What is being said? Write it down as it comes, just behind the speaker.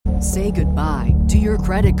Say goodbye to your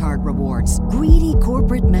credit card rewards. Greedy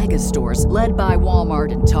corporate mega stores, led by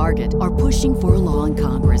Walmart and Target, are pushing for a law in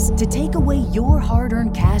Congress to take away your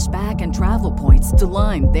hard-earned cash back and travel points to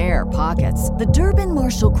line their pockets. The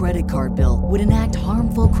Durbin-Marshall credit card bill would enact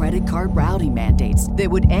harmful credit card routing mandates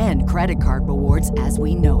that would end credit card rewards as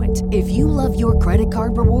we know it. If you love your credit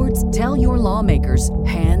card rewards, tell your lawmakers,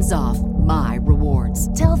 hands off my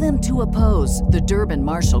rewards. Tell them to oppose the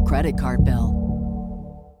Durbin-Marshall credit card bill.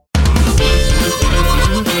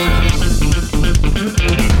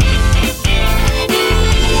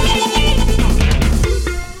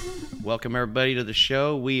 Welcome everybody to the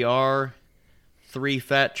show. We are Three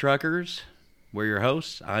Fat Truckers. We're your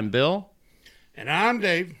hosts. I'm Bill. And I'm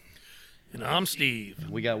Dave. And I'm Steve.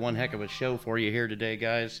 We got one heck of a show for you here today,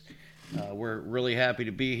 guys. We're really happy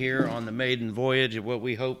to be here on the maiden voyage of what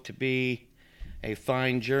we hope to be a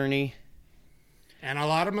fine journey. And a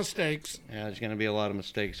lot of mistakes. Yeah, there's going to be a lot of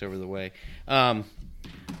mistakes over the way.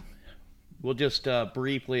 We'll just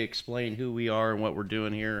briefly explain who we are and what we're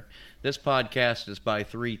doing here. This podcast is by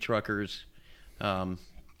three truckers.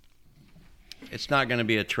 It's not going to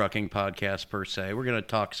be a trucking podcast per se. We're going to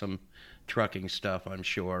talk some trucking stuff, I'm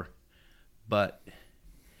sure. But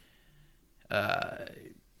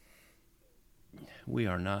we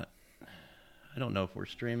are not. I don't know if we're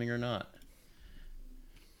streaming or not.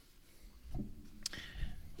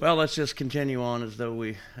 Well, let's just continue on as though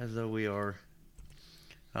we are.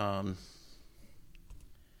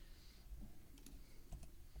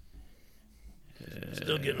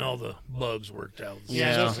 Still getting all the bugs worked out.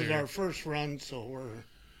 Yeah, this is our first run, so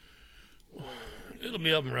it'll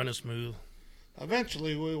be up and running smooth.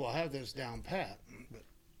 Eventually we will have this down pat. But...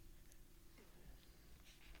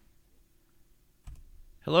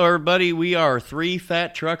 Hello, everybody. We are Three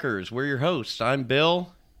Fat Truckers. We're your hosts. I'm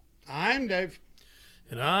Bill. I'm Dave.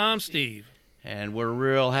 And I'm Steve. And we're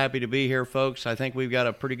real happy to be here, folks. I think we've got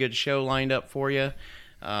a pretty good show lined up for you.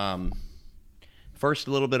 First,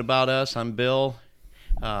 a little bit about us. I'm Bill.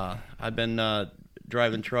 I've been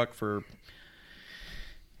driving truck for,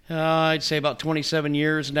 I'd say about 27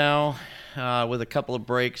 years now, with a couple of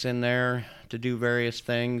breaks in there to do various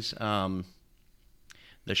things. The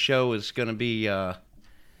show is going to be a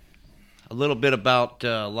little bit about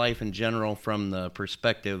life in general from the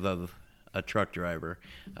perspective of a truck driver.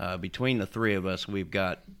 Between the three of us, we've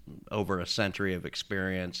got over a century of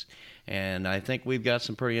experience, and I think we've got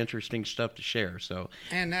some pretty interesting stuff to share. So,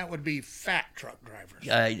 and that would be fat truck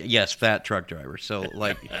drivers. Yes, fat truck drivers. So,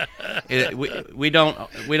 like, we don't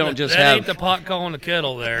just that have. Ain't the pot calling the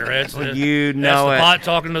kettle there. That's the, you know that's the it. pot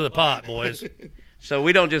talking to the pot, boys. So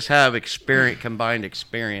we don't just have combined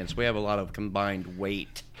experience. We have a lot of combined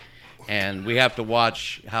weight. And we have to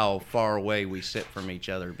watch how far away we sit from each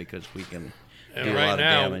other because we can do a lot of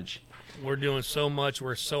damage. We're doing so much.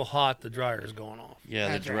 We're so hot, the dryer's going off. Yeah,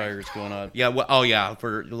 That's the right. dryer's going on. Yeah, well,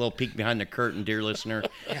 for a little peek behind the curtain, dear listener,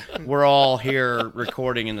 we're all here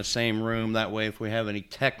recording in the same room. That way, if we have any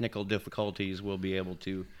technical difficulties, we'll be able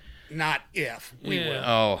to. Not if. We will.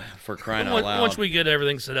 Oh, for crying out loud. Once we get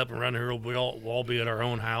everything set up and running here, we'll all be at our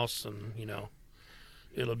own house, and,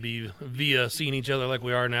 it'll be via seeing each other like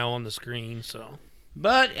we are now on the screen. So,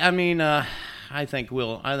 but I mean, I think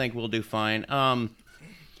we'll do fine.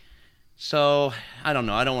 So I don't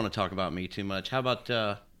know. I don't want to talk about me too much. How about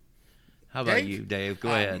Dave? you, Dave? Go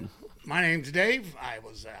ahead. My name's Dave. I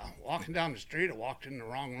was walking down the street. I walked in the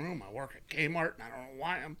wrong room. I work at Kmart, and I don't know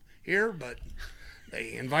why I'm here, but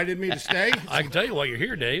they invited me to stay. I can tell you why you're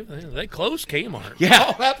here, Dave. They closed Kmart. Yeah,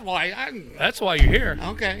 Oh, that's why That's why you're here.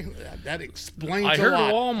 Okay, that explains I a heard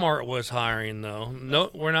lot. Walmart was hiring, though.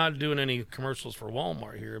 No, we're not doing any commercials for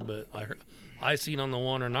Walmart here, but I seen on the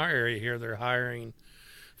one in our area here they're hiring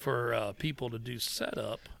for people to do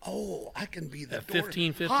setup Oh, I can be the at door.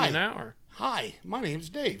 $15.50 an hour. Hi, my name's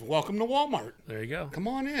Dave. Welcome to Walmart. There you go. Come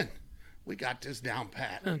on in. We got this down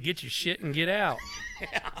pat. Get your shit and get out.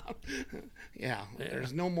 Yeah,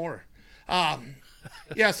 there's no more.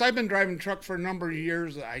 Yes, I've been driving truck for a number of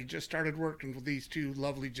years. I just started working with these two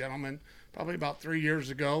lovely gentlemen probably about 3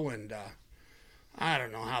 years ago, and I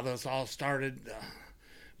don't know how this all started.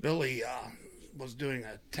 Billy was doing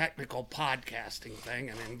a technical podcasting thing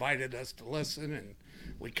and invited us to listen, and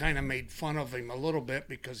we kind of made fun of him a little bit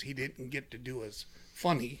because he didn't get to do as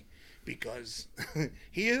funny, because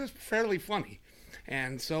he is fairly funny.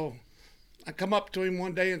 And so I come up to him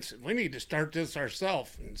one day and said, we need to start this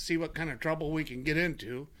ourselves and see what kind of trouble we can get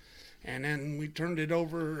into. And then we turned it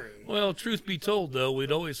over. And Well, truth be told, though,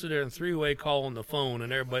 we'd always sit there and three-way call on the phone,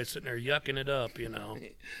 and everybody's sitting there yucking it up,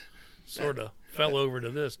 Sort of fell over to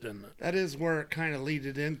this, didn't it? that is where it kind of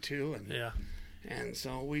leaded into. And Yeah. And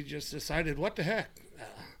so we just decided, what the heck?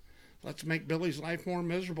 let's make Billy's life more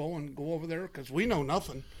miserable and go over there because we know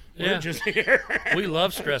nothing. Yeah. We're just here. We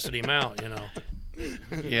love stressing him out,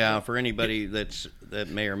 Yeah, for anybody that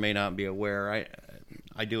may or may not be aware,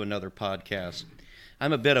 I do another podcast.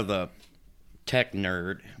 I'm a bit of a tech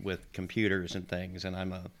nerd with computers and things, and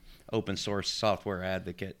I'm a open source software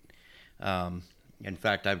advocate. In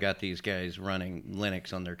fact, I've got these guys running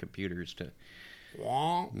Linux on their computers to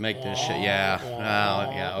make this shit. Yeah.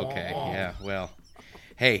 Oh, yeah. Okay. Yeah. Well,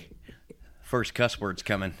 hey, first cuss word's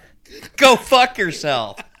coming. Go fuck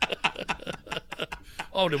yourself.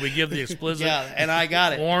 Oh, did we give the explicit Yeah, and I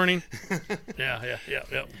got it. warning? Yeah.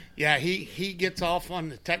 Yeah, he gets off on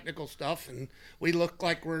the technical stuff, and we look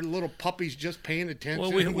like we're little puppies just paying attention.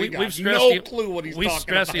 Well, we got we've stressed no him, clue what he's we talking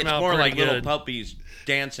stress about. him It's out more pretty like little good. puppies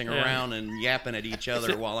dancing around and yapping at each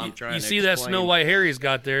other while I'm trying to You see that explain. Snow White hair he's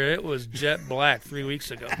got there? It was jet black 3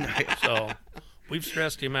 weeks ago. So we've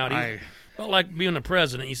stressed him out. He felt like being a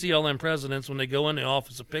president. You see all them presidents when they go in the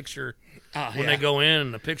office, a picture when they go in,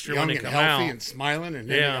 and the picture Young when they and come healthy out. and smiling, and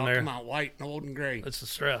then Yeah, they all and come out white and old and gray. It's the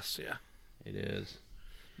stress, yeah. It is.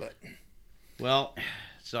 But Well,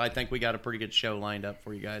 so I think we got a pretty good show lined up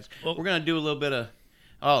for you guys. Well- We're going to do a little bit of...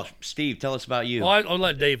 Oh, Steve, tell us about you. Well, I'll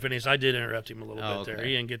let Dave finish. I did interrupt him a little bit there. okay.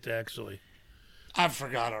 He didn't get to actually. I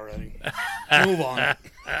forgot already. Move on.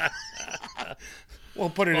 We'll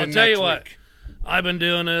put it Well, in I'll tell next you what. week. I've been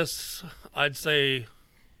doing this, I'll say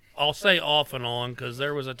off and on, because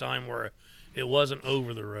there was a time where it wasn't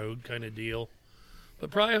over the road kind of deal. But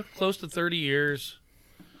probably close to 30 years,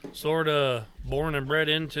 sort of born and bred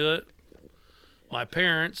into it. My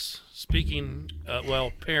parents,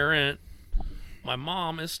 my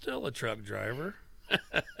mom is still a truck driver.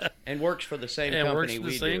 And works for the same And works company for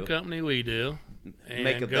we the same do. company we do. And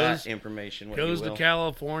Make of goes, that information what goes you to will.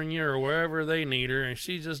 California or wherever they need her, and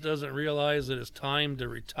she just doesn't realize that it's time to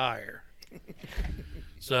retire.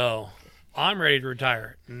 So I'm ready to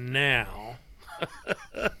retire now.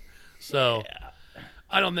 So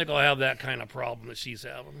I don't think I'll have that kind of problem that she's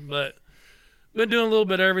having. But been doing a little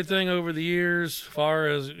bit of everything over the years, far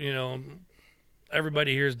as,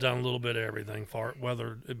 everybody here's done a little bit of everything,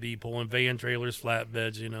 whether it be pulling van trailers,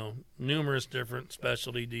 flatbeds, numerous different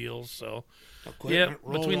specialty deals. So Equipment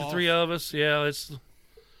yeah, between the roll-off. three of us,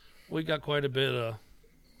 we got quite a bit of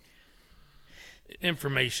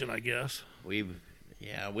information, I guess. We've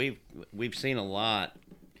seen a lot.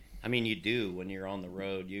 I mean, you do when you're on the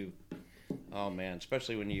road. Oh man,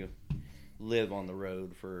 especially when you live on the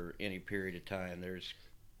road for any period of time. There's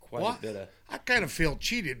quite a bit of. I kind of feel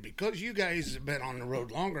cheated because you guys have been on the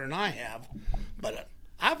road longer than I have. But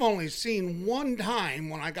I've only seen one time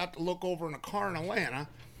when I got to look over in a car in Atlanta,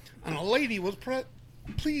 and a lady was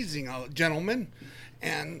pleasing a gentleman,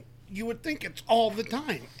 and you would think it's all the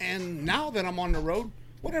time. And now that I'm on the road,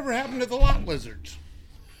 whatever happened to the lot lizards?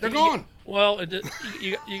 They're gone. Well,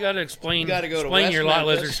 you got to explain. You gotta go to explain West your lot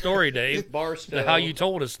Memphis. lizard story, Dave. Barstow. How you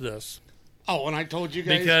told us this. Oh, and I told you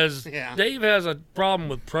guys Because yeah. Dave has a problem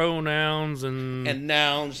with pronouns and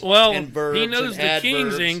nouns well, and verbs he knows and the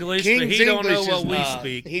King's adverbs. English, King's but he don't know English what is we not-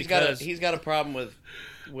 speak. He's got a problem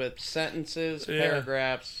with sentences, Yeah.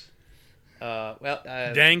 paragraphs.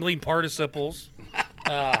 Dangling participles.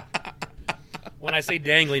 When I say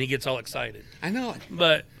dangling, he gets all excited. I know it.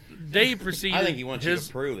 But Dave proceeded. I think he wants you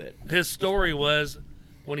to prove it. His story was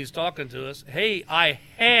when he's talking to us, hey, I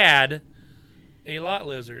had a lot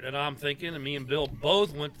lizard. And I'm thinking, and me and Bill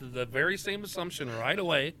both went to the very same assumption right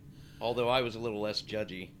away. Although I was a little less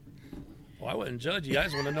judgy. Well, I wouldn't judge you. I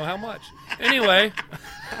just want to know how much. Anyway,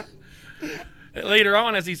 later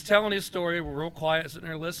on, as he's telling his story, we're real quiet sitting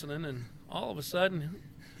there listening, and all of a sudden,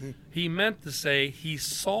 he meant to say he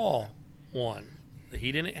saw one.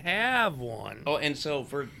 He didn't have one. Oh, and so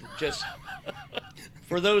for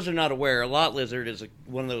those who are not aware, a lot lizard is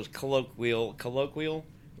one of those colloquial,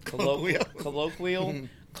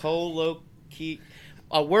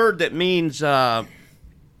 a word that means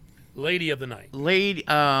Lady of the night. Lady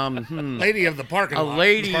of the parking a lot.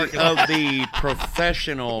 lady of the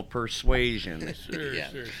professional persuasion. Sure, Yeah.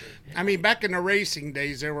 sure. I mean, back in the racing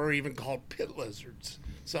days, they were even called pit lizards.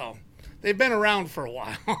 So they've been around for a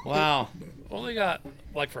while. Wow. Well, they got,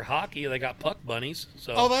 like for hockey, they got puck bunnies.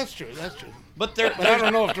 So Oh, that's true. That's true. But But I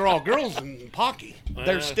don't know if they're all girls in hockey.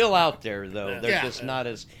 they're still out there, though. They're Yeah. just not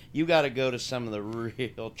as... You got to go to some of the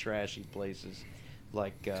real trashy places,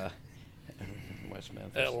 like West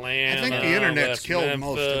Memphis. Atlanta. I think the internet's West killed Memphis,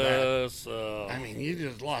 most of that. I mean, you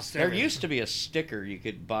just lost There everything. used to be a sticker you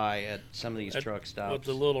could buy at some of these truck stops. with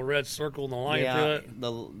the little red circle and the line through it.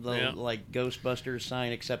 the like Ghostbusters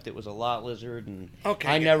sign, except it was a lot lizard, and Okay.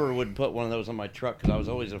 I never would put one of those on my truck because I was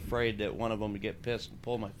always afraid that one of them would get pissed and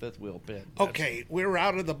pull my fifth wheel pin. Okay, we're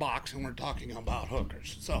out of the box and we're talking about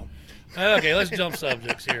hookers. So Okay, let's jump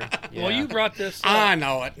subjects here. Yeah. Well, you brought this up. I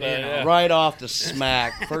know it. Yeah. Right off the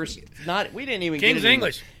smack, first, we didn't even King's get any,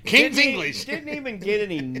 English. King's didn't e- English. Didn't even get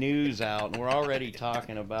any news out, and we're already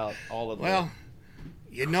talking about all of the. Well,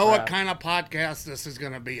 you know what Crap. kind of podcast this is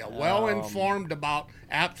going to be. Well informed about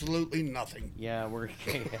absolutely nothing. Yeah, we're.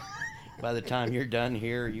 By the time you're done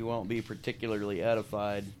here, you won't be particularly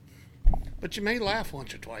edified. But you may laugh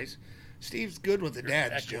once or twice. Steve's good with the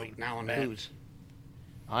dad's echoing joke now and then. Who's?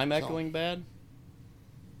 I'm echoing bad.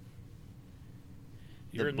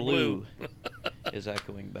 You're The in the blue is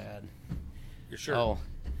echoing bad. You're sure? Oh,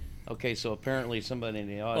 okay. So apparently somebody in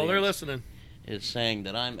the audience Oh, they're listening. is saying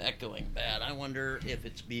that I'm echoing bad. I wonder if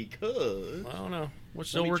it's because. I don't know. We're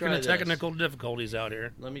still me working try the this. technical difficulties out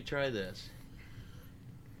here. Let me try this.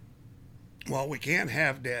 Well, we can't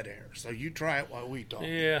have dead air, so you try it while we talk.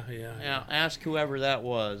 Yeah. Now ask whoever that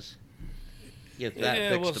was if that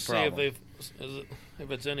fixed we'll the see problem. if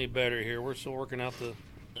it's any better here. We're still working out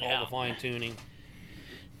all the fine tuning.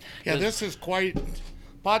 Yeah, this is quite.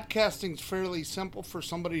 Podcasting's fairly simple for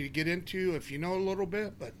somebody to get into if you know a little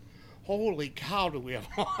bit, but holy cow, do we have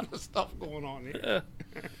a lot of stuff going on here.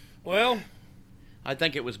 Well, I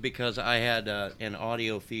think it was because I had an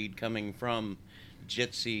audio feed coming from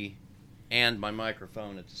Jitsi and my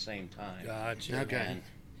microphone at the same time. gotcha. Okay. And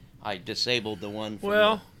I disabled the one from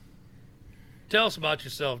Well, tell us about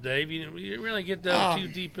yourself, Dave. You didn't really get that too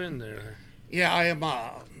deep in there. Yeah, I am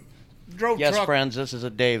drove Yes, truck. friends, this is a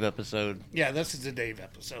Dave episode. Yeah, this is a Dave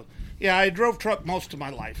episode. Yeah, I drove truck most of my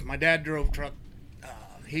life. My dad drove truck.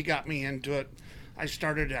 He got me into it. I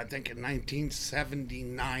started, I think, in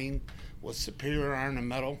 1979 with Superior Iron and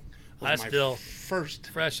Metal. Was I my still- first.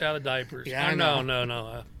 Fresh out of diapers. Yeah, I no.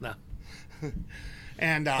 know. No.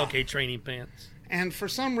 And Okay, training pants. And for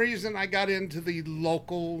some reason, I got into the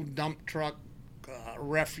local dump truck,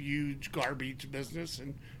 refuge, garbage business,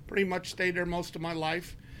 and pretty much stayed there most of my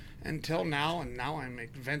life until now. And now I'm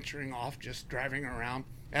venturing off, just driving around.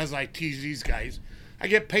 As I tease these guys, I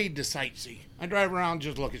get paid to sightsee. I drive around,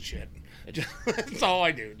 just look at shit. That's all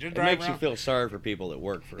I do. Just It drive makes around. you feel sorry for people that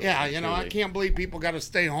work for Yeah, us. you know, I really. can't believe people got to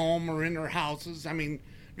stay home or in their houses. I mean,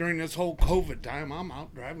 during this whole COVID time, I'm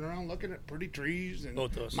out driving around looking at pretty trees and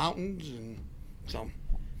Both of us. mountains, and so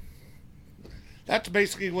that's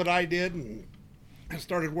basically what I did. And I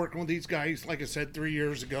started working with these guys, like I said, 3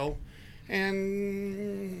 years ago,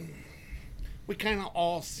 and we kind of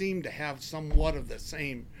all seem to have somewhat of the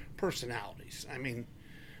same personalities. I mean,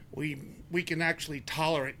 we can actually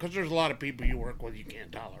tolerate, because there's a lot of people you work with you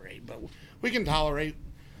can't tolerate, but we can tolerate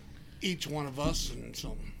each one of us, and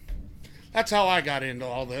so that's how I got into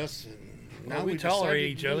all this. And Well, we decided tolerate to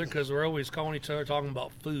each do other this. because we're always calling each other talking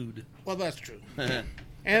about food. Well, that's true.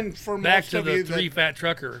 And for Back most to of the you three that fat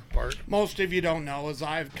trucker part. most of you don't know is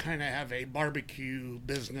I kind of have a barbecue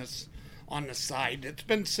business on the side. It's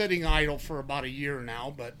been sitting idle for about a year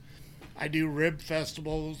now, but I do rib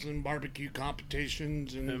festivals and barbecue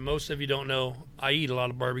competitions, And and most of you don't know, I eat a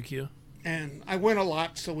lot of barbecue. I win a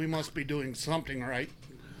lot, so we must be doing something right.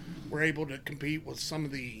 We're able to compete with some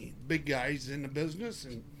of the big guys in the business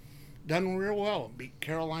and done real well. Beat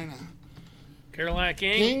Carolina Carolina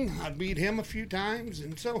King. King. I beat him a few times,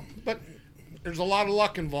 and so, but there's a lot of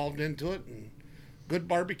luck involved into it, and good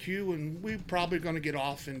barbecue, and we're probably going to get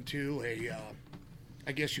off into a,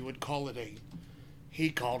 I guess you would call it he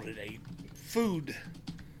called it a food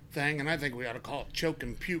thing, and I think we ought to call it choke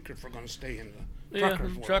and puke if we're going to stay in the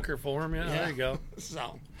truckers world. trucker form. Yeah, there you go.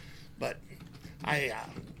 So, but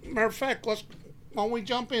matter of fact, why don't we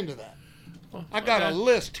jump into that? I got okay. a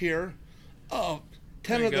list here of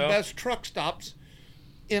 10 There of you the go. best truck stops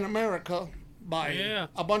in America by Yeah.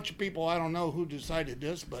 a bunch of people. I don't know who decided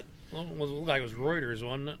this, but Well, it looked like it was Reuters,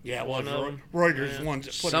 wasn't it? yeah, it One was of them. Reuters Yeah. ones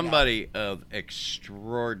that put Somebody of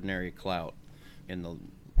extraordinary clout in the it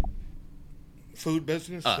out. Food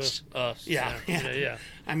business. us. Us. Yeah, yeah.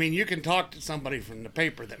 I mean, you can talk to somebody from the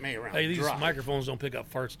paper that may around Hey, these drive. microphones don't pick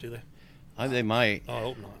up farts, do they? They might, Oh, I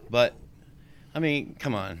hope not. but I mean,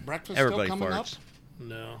 come on. Breakfast still Everybody coming farts. up?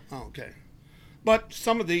 No. Oh, okay. But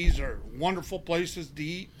some of these are wonderful places to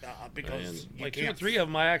eat because And you like 2 or can't. 3 of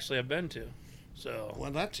them I actually have been to. So, Well,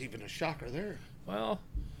 that's even a shocker there. well,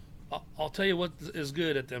 I'll tell you what is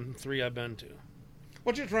good at them 3 I've been to.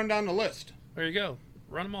 Well, just run down the list. There you go.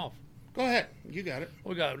 Run them off. Go ahead. You got it.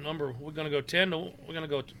 We got number. We're gonna go 10 to. We're gonna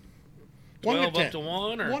go 1 to 12 10. up to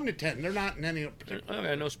 1 or 1 to 10. They're not in any particular.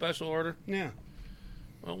 okay, no special order. Yeah.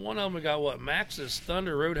 Well, one of them we got what? Max's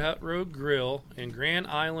Thunder Road Grill in Grand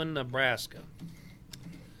Island, Nebraska.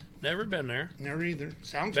 Never been there. Never either.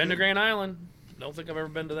 Sounds Been to good. Grand Island. Don't think I've ever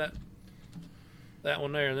been to that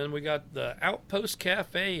one there. And then we got the Outpost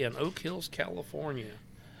Cafe in Oak Hills, California.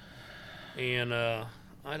 And I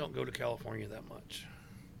don't go to California that much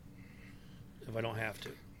if I don't have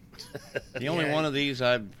to. The only Yeah. one of these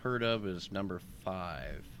I've heard of is number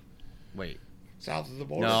 5. Wait, South of the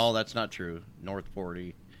border. no, that's not true. North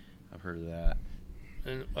 40. I've heard of that.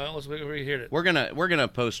 And well, let's read it. We're gonna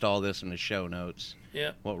post all this in the show notes.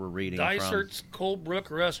 Yeah. What we're reading from. Dysert's Cold Brook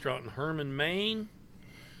Restaurant in Herman, Maine.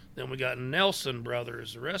 Then we got Nelson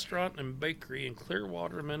Brothers Restaurant and Bakery in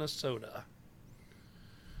Clearwater, Minnesota.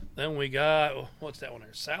 Then we got, what's that one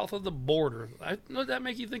there? South of the border. Would that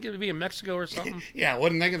make you think it would be in Mexico or something? Yeah, I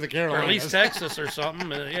wouldn't think of the Or Carolinas. at least Texas or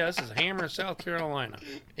something. Yeah, this is Hammer, South Carolina.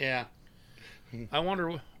 Yeah. I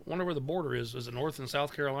wonder where the border is. Is it North and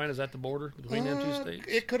South Carolina? Is that the border between them two states?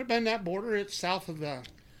 It could have been that border. It's south of the.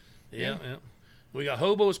 Yeah. We got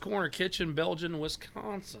Hobo's Corner Kitchen, Belgium,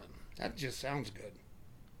 Wisconsin. That just sounds good.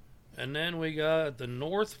 And then we got the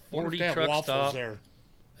North Wonder 40 if they have truck waffles stop there.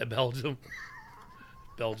 at Belgium.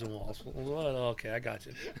 Belgian waffles. What? Okay, I got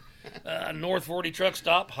you. North 40 truck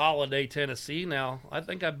stop, Holiday, Tennessee. Now, I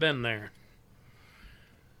think I've been there.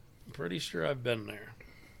 I'm pretty sure I've been there.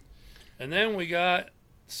 And then we got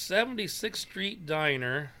 76th Street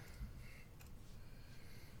Diner,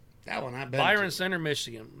 That one I've been Byron to. Center,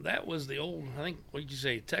 Michigan. That was the old, I think, what did you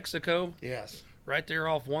say, Texaco? Yes. Right there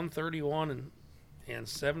off 131 and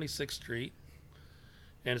 76th Street.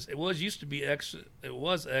 And it used to be exit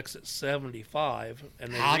 75.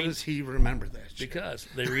 And they How does he remember this? because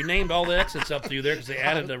they renamed all the exits up through there because they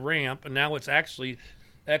added a ramp, and now it's actually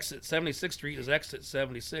exit 76th Street is exit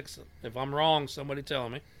 76. If I'm wrong, somebody tell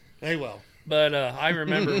me. They will. But I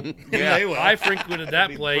remember, They will. I frequented that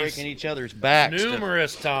Be place breaking each other's backs.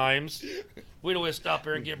 numerous times. We'd always stop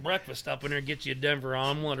there and get breakfast up in there and get you a Denver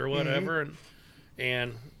omelet or whatever,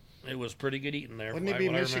 and it was pretty good eating there. Wouldn't it what be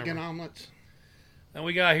I Michigan remember. omelets? And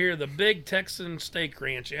we got here the Big Texan Steak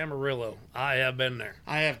Ranch, Amarillo. I have been there.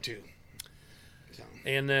 I have two. So,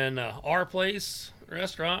 And then our place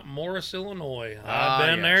restaurant, Morris, Illinois. Ah, I've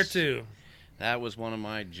been there yes. too. That was one of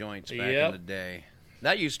my joints back Yep. in the day.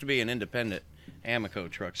 That used to be an independent Amoco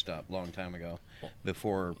truck stop a long time ago.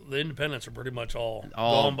 Before The independents are pretty much all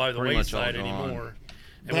All gone by the pretty much all wayside gone. anymore.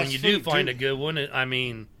 And Best when you do food, find too. a good one, I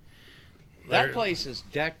mean, that they're- place is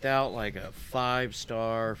decked out like a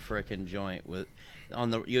 5-star frickin' joint with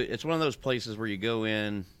it's one of those places where you go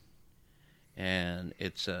in and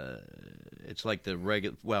it's like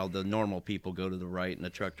the normal people go to the right and the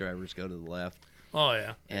truck drivers go to the left, Oh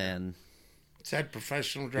yeah, and it's had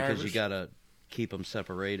professional drivers. because you got to keep them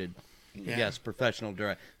separated. Yeah. Yes, professional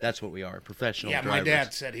drive. That's what we are, professional Yeah, drivers. my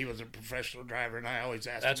dad said he was a professional driver, and I always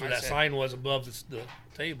asked that's him. what I that said, sign was above the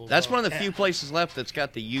table. That's so. one of the Yeah. few places left that's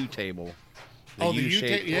got the U table. Oh, the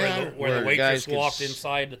U-shaped- U-tape, yeah. where the where waitress guys could walked s-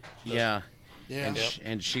 inside. Yeah, Yeah.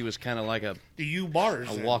 and she was kind of like a The U bars.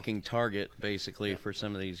 then. walking target, basically, for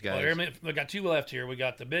some of these Well, guys. here a minute, we got two left here. We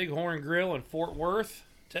got the Bighorn Grill in Fort Worth,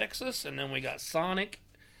 Texas, and then we got Sonic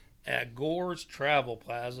at Gore's Travel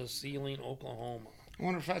Plaza, Sealing, Oklahoma. I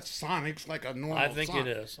wonder if that's Sonic's like a normal I think Sonic.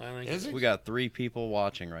 it is. I think Is it? We got 3 people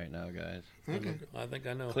watching right now, guys. Okay. I think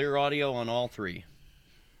I know. Clear audio on all 3.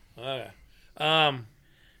 Okay.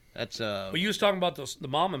 That's Well, you was talking about the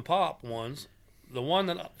mom and pop ones. The one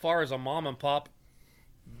that, as far as a mom and pop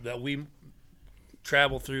that we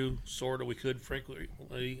travel through, sort of, we could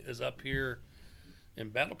frequently, is up here in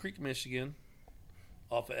Battle Creek, Michigan,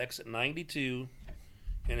 off of exit 92,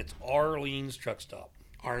 and it's Arlene's Truck Stop.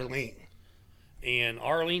 Arlene. And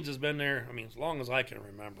Arlene's has been there, I mean, as long as I can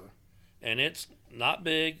remember. And it's not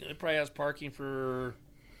big. It probably has parking for,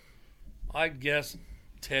 I guess,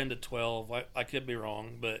 10 to 12. I could be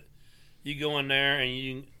wrong, but you go in there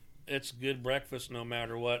and it's good breakfast no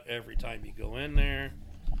matter what every time you go in there.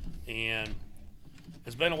 And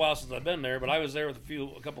it's been a while since I've been there, but I was there with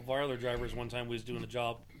a couple of our other drivers one time we was doing a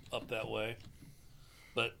job up that way.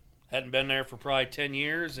 But hadn't been there for probably 10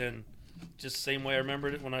 years, and just the same way I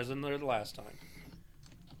remembered it when I was in there the last time.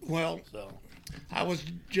 Well, So, I was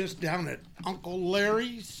just down at Uncle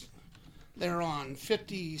Larry's. They're on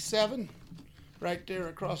 57, right there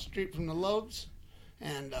across the street from the Lowe's.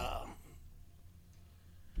 And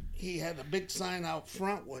he had a big sign out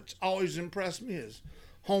front, which always impressed me, is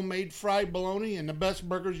homemade fried bologna and the best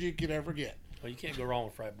burgers you could ever get. Well, you can't go wrong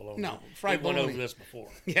with fried bologna. No, fried we went bologna. over this before.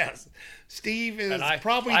 Yes. Steve is And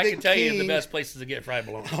probably I the can tell you the king best places to get fried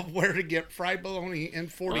bologna. of where to get fried bologna in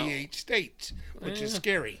 48 states, which is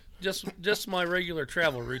scary. Just my regular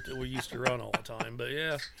travel route that we used to run all the time. But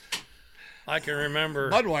yeah, I can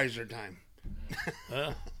remember. Budweiser time.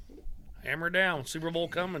 Hammer down. Super Bowl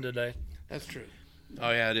coming today. That's true.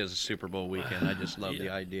 Oh yeah, it is a Super Bowl weekend. I just love the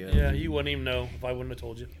idea. Yeah, you wouldn't even know if I wouldn't have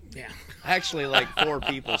told you. Yeah. Actually, like 4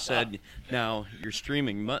 people said, "Now you're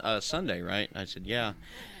streaming Sunday, right?" I said, "Yeah."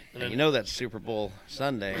 And you know that's Super Bowl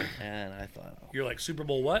Sunday, and I thought, You're like, Super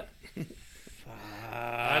Bowl what?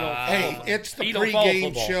 I don't. Hey, it's the You don't follow pregame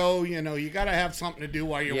football. show. You know, you got to have something to do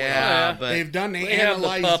while you're yeah, waiting. but They've done the They have the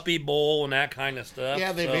analyze. Puppy Bowl and that kind of stuff.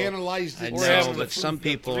 Yeah, they've so analyzed I it. We're know, having but the some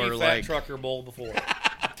people three are fat like, trucker bowl before.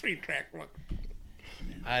 3-track one.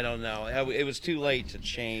 I don't know. It was too late to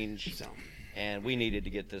change, So, and we needed to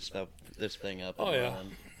get this thing up. Oh and yeah.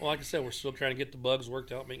 running. Well, like I said, we're still trying to get the bugs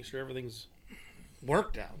worked out, making sure everything's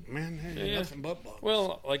worked out, man. Hey, Yeah. nothing but bugs.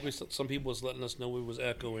 well. Like some people was letting us know we was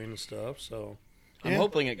echoing and stuff. So, I'm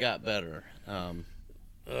hoping it got better.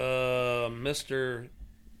 Mr.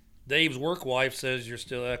 Dave's work wife says you're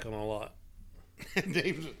still echoing a lot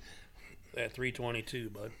Dave's, at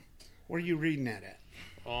 3:22, bud. where are you reading that at?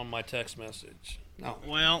 On my text message. No.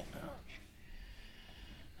 Well,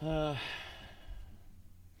 I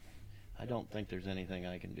don't think there's anything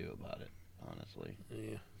I can do about it, honestly.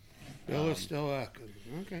 Yeah. Bill is still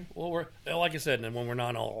okay. Well, like I said, and when we're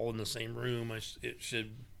not all in the same room, it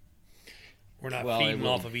should. We're not Well, it feeding will-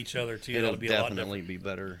 off of each other too. It'll That'll be a lot definitely be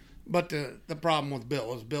better. But the problem with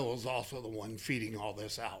Bill is also the one feeding all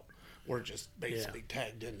this out. We're just basically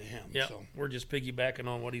tagged into him. Yeah, So we're just piggybacking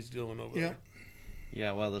on what he's doing over yeah. there.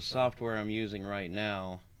 Yeah, well, the software I'm using right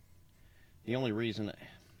now, the only reason,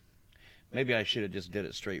 maybe I should have just did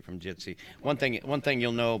it straight from Jitsi. One thing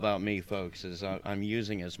you'll know about me, folks, is I'm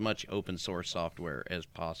using as much open source software as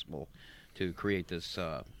possible to create this.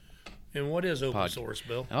 And what is open source,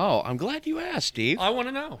 Bill? Oh, I'm glad you asked, Steve. I want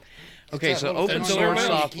to know. Okay, That so little open thing on your source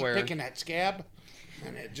arm, software. You keep picking that scab,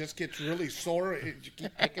 and it just gets really sore. You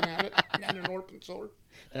keep picking at it. Not an open source.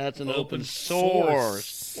 That's an Open open source.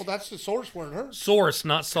 source. Well, that's the source where it hurts. Source,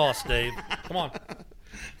 not sauce, Dave. Come on.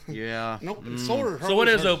 Yeah. Nope, source. So what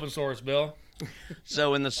is hurts. open source, Bill?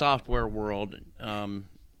 So in the software world,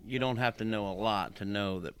 you don't have to know a lot to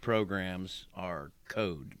know that programs are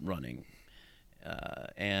code running,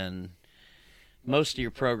 and most of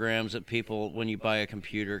your programs that people, when you buy a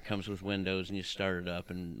computer, it comes with Windows and you start it up,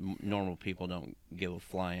 and normal people don't give a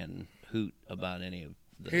flying hoot about any of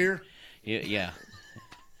the. Here, Yeah.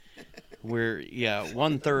 We're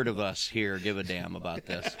 1/3 of us here give a damn about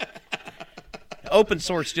this. Open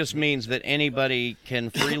source just means that anybody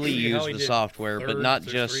can freely use How he the did software, but third, not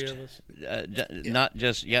there's just, three of us. not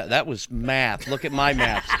just. Yeah, that was math. Look at my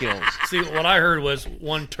math skills. See, what I heard was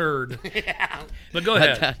one turd. But go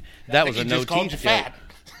ahead. That was a he no just called you teeth joke.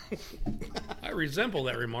 fat. I resemble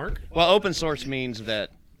that remark. Well, open source means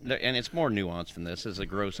that, and it's more nuanced than this. It's a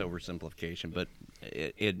gross oversimplification, but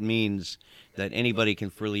it means that anybody can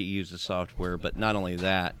freely use the software. But not only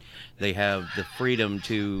that, they have the freedom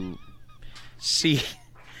to see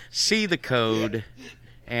the code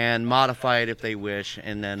and modify it if they wish,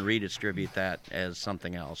 and then redistribute that as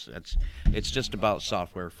something else. It's just about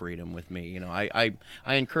software freedom with me. You know, I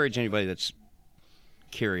encourage anybody that's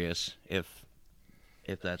curious, if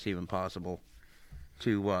that's even possible,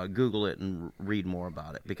 to Google it and read more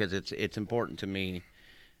about it, because it's important to me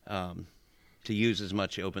to use as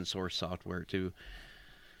much open source software to.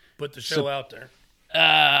 Put the show out there.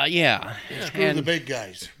 Yeah. Screw And, the big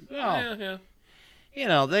guys. well, Yeah. you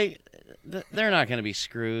know, they're not going to be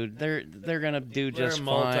screwed. They're going to do They're just fine.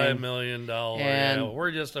 multi-million-dollar. And Yeah,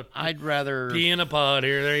 we're just a I'd rather pea in a pod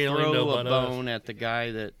here. There you only know throw a about us. bone at the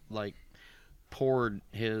guy that like poured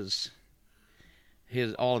his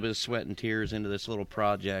all of his sweat and tears into this little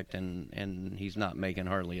project, and he's not making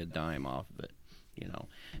hardly a dime off of it, you know.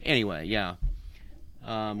 Anyway, yeah.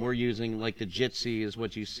 We're using, like, the Jitsi is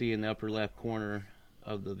what you see in the upper left corner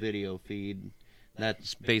of the video feed.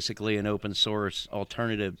 That's basically an open source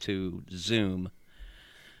alternative to Zoom,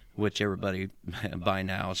 which everybody by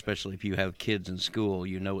now, especially if you have kids in school,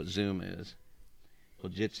 you know what Zoom is.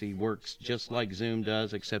 Well, Jitsi works just like Zoom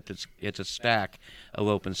does, except it's a stack of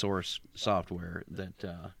open source software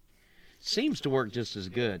that seems to work just as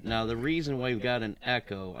good. Now, the reason why we've got an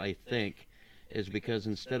echo, I think, is because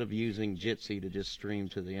instead of using Jitsi to just stream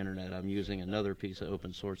to the internet, I'm using another piece of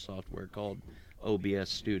open source software called OBS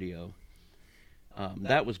Studio.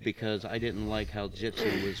 That was because I didn't like how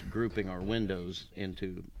Jitsi was grouping our windows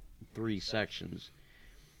into 3 sections.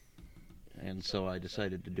 and so I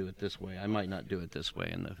decided to do it this way. I might not do it this way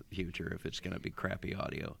in the future if it's going to be crappy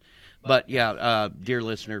audio. But yeah, dear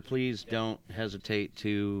listener, please don't hesitate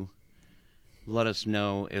to let us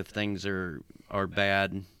know if things are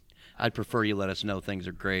bad. I'd prefer you let us know things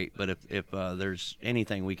are great, but if there's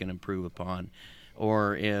anything we can improve upon,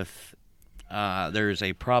 or if there's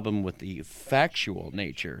a problem with the factual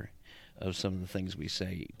nature of some of the things we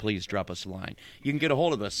say, please drop us a line. You can get a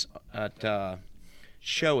hold of us at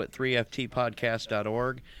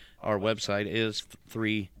show@3ftpodcast.org. Our website is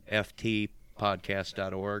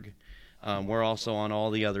 3ftpodcast.org. We're also on all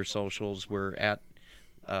the other socials. We're at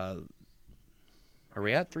are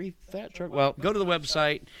we at 3 Fat Truck? Well, go to the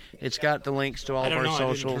website. It's got the links to all of our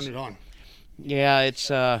socials. I didn't turn it on. Yeah, it's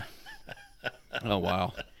oh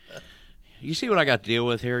wow. You see what I got to deal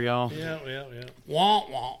with here, y'all? Yeah. Wah,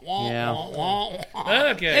 wah, wah, Yeah. wah, wah, wah.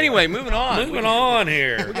 Okay. Anyway, moving on. Moving on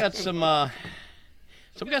here. We got some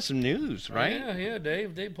we got some news, right? Yeah,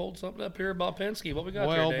 Dave. Dave pulled something up here about Penske. What we got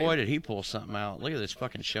Boy, there, oh Dave? boy, did he pull something out. Look at this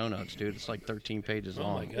fucking show notes, dude. It's like 13 pages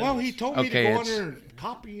long. my God. Well, he told me Okay, to go on it's- there and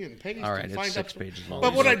copy and paste All right, and it's find 6 out. pages long.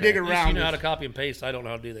 But what I Okay. dig At least around you know how is- to copy and paste. I don't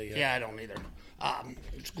know how to do that yet. Yeah, I don't either.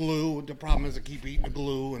 It's glue. The problem is I keep eating the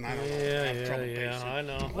glue, and I don't know. I have trouble Yeah, pasting. I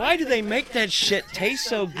know. Why do they make that shit taste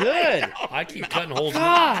so good? I keep cutting holes.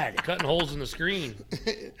 God. Cutting holes in the screen.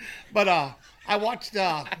 But I watched.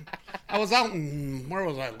 I was out in where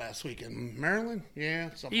was I last week in Maryland? Yeah,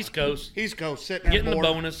 somewhere. East Coast. East Coast, sitting there Getting the bored,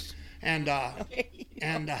 bonus. and I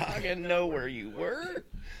didn't know where you were.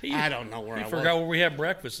 I don't know where You I forgot was. where we had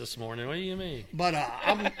breakfast this morning. What do you mean? But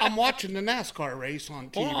I'm watching the NASCAR race on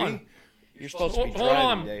TV. Hold on. You're supposed to be Hold driving,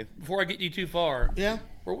 on. Dave. Before I get you too far. Yeah,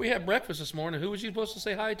 Where we had breakfast this morning, who was you supposed to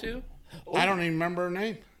say hi to? I don't even remember her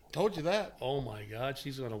name. Told you that. Oh my God,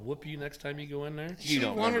 she's gonna whoop you next time you go in there. She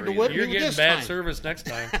don't wanted remember to whip You're me getting this bad time. service next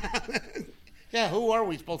time. Yeah, who are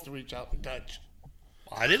we supposed to reach out and touch?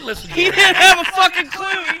 I didn't listen to He her. didn't have a fucking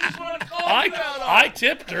clue. He just wanted to call you out on I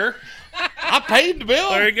tipped her. I paid the bill.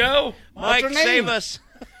 There you go. Mike, her name? save us.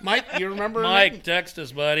 Mike, you remember her Mike, name? text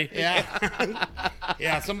us, buddy. Yeah.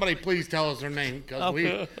 Yeah, somebody please tell us her name because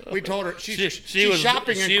we told her she's She was-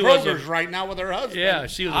 shopping in she was a- Kroger's right now with her husband. Yeah,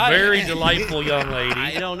 she was a very delightful young I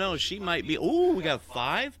lady. don't know. She might be. Ooh, we got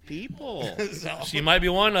 5 people. So, She might be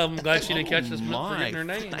one of them. Glad she didn't catch us my. forgetting her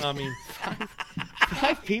name. I mean,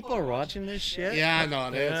 5 people are watching this shit? yeah, I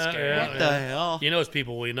know. That's Yeah, scary. yeah. What the hell? you know it's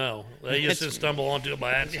people we know. They just didn't stumble onto it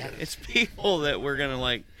by accident. It's people that we're going to,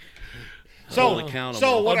 like, So, hold accountable.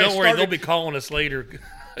 so Oh, what don't I worry, they'll started, be calling us later.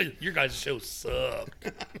 Your guys' show sucked.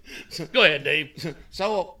 Go ahead, Dave.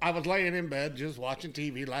 so I was laying in bed just watching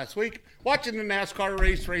TV last week, watching the NASCAR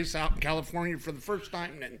race out in California for the first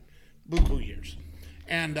time in buku years,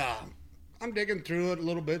 and I'm digging through it a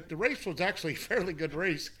little bit. The race was actually a fairly good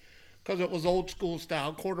race because it was old school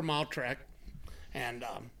style, quarter-mile track, and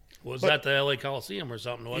Was But- that the LA Coliseum or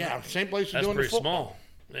something? Wasn't yeah, it? same place we're That's doing the pretty football.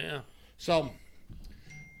 small. Yeah. So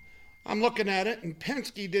I'm looking at it, and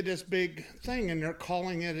Penske did this big thing, and they're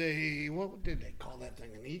calling it a, what did they call that thing?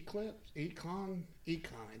 An Eclipse? Econ,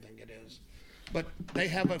 I think it is. But they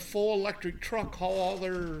have a full electric truck haul all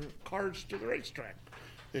their cars to the racetrack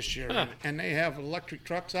this year, Huh. and they have electric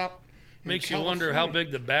trucks out. in Makes you wonder how California.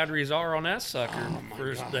 big the batteries are on that sucker. Oh, my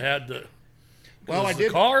First, God. they had the. Well, I the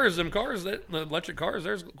did. cars, the electric cars.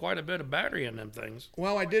 There's quite a bit of battery in them things.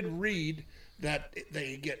 Well, I did read that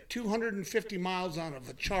they get 250 miles out of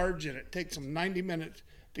a charge, and it takes them 90 minutes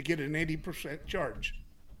to get an 80% charge.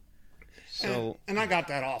 so And I got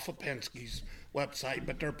that off of Penske's website,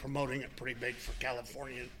 but they're promoting it pretty big for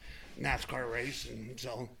California NASCAR race, and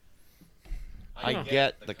so I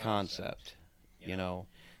get the concept, you know,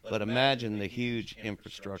 but imagine the huge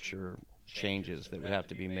infrastructure changes that would have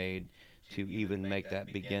to be made to even make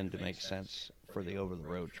that begin to make sense for the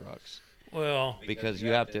over-the-road trucks. Well, Because you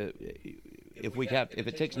have to, if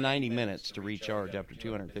it takes 90 minutes to recharge after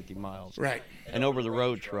 250 miles, right, an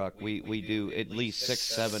over-the-road truck, we do at least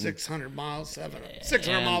 600 miles, 600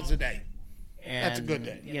 And- miles a day. And, That's a good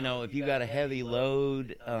day. You know, if you got a heavy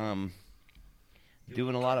load,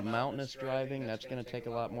 doing a lot of mountainous driving, that's going to take a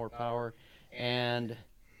lot more power. And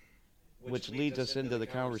which leads us into the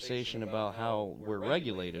conversation about how we're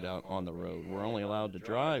regulated out on the road. We're only allowed to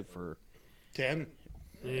drive for 10,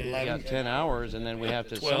 we 11, got 10 hours, and then we have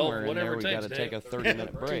to 12, somewhere in there whatever we it got to takes, take a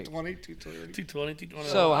 30-minute break. 220, 230. 220.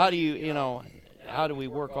 So how do you know, how do we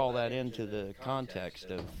work all that into the context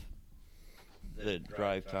of the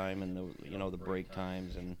drive time and the break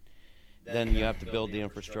times, and then you have to build the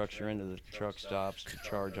infrastructure into the truck stops to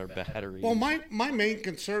charge our batteries. Well, my main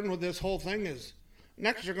concern with this whole thing is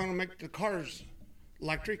next you're going to make the cars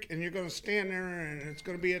electric, and you're going to stand there, and it's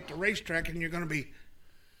going to be at the racetrack, and you're going to be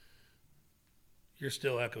You're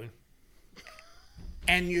still echoing.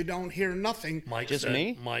 And you don't hear nothing. Mike Just said,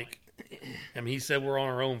 me? Mike. I mean, he said we're on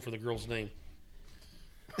our own for the girl's name.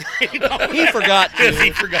 He forgot Yes, he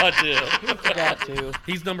to. forgot to. Forgot to.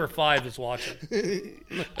 He's number 5 that's watching.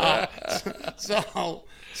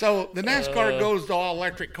 So the NASCAR goes to all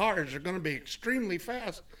electric cars. They're going to be extremely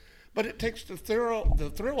fast, but it takes the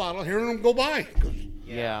thrill out of hearing them go by.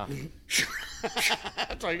 Yeah.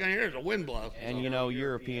 That's all you're going to hear is a wind blast. And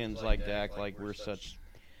Europeans like to act like we're such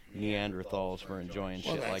Neanderthals for enjoying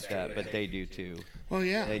shit that's like that, true. but they do too. Well,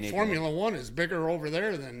 yeah, They need Formula One is bigger over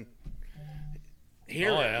there than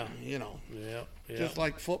here. Oh, yeah. Yeah, just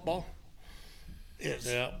like football. It's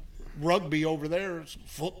Yeah. rugby over there. It's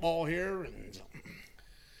football here, and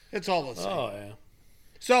it's all the same. Oh, yeah.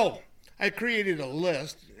 So I created a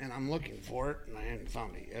list, and I'm looking for it, and I haven't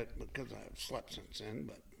found it yet because I've slept since then.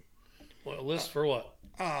 But What, a list for what?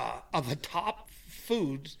 of the top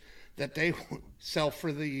foods that they sell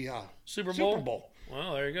for the Super Bowl? Super Bowl.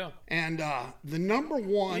 Well, there you go. And the number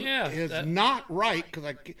one Yeah, is that- not right because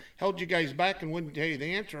I held you guys back and wouldn't tell you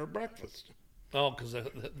the answer at breakfast. Oh, because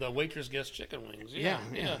the waitress gets chicken wings. Yeah.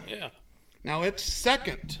 Now it's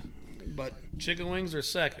second, but Chicken wings are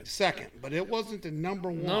second. but it wasn't the number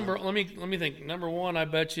one. Let me think. Number 1, I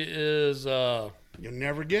bet you is You'll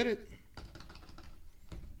never get it.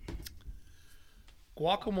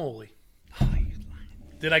 guacamole.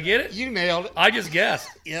 Did I get it? You nailed it. I just guessed.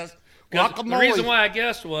 Yes. 'Cause Guacamole. The reason why I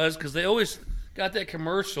guessed was because they always got that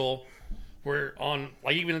commercial where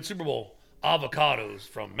like even in Super Bowl, avocados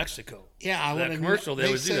from Mexico. Yeah, I that would commercial they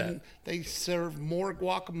always do said that. they serve more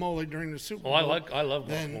guacamole during the Super Oh, Bowl I love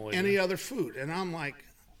than guacamole. any other food, and I'm like,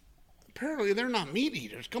 apparently they're not meat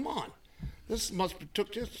eaters. Come on, this must be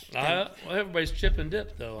took this. Well, everybody's chip and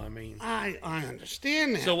dip though. I mean, I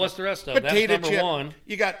understand that. so what's the rest of it? That's potato number chip. 1.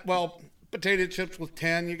 You got potato chips with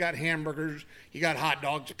 10. You got hamburgers. You got hot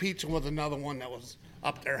dogs. Pizza was another one that was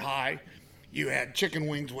up there high. You had chicken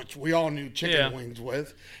wings, which we all knew chicken wings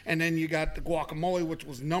with, and then you got the guacamole, which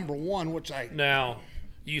was number 1, which I Now,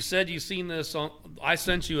 you said you seen this on. I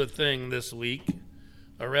sent you a thing this week,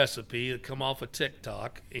 a recipe that come off of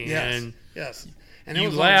TikTok, and yes. And it you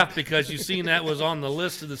was laughed on, because you seen that was on the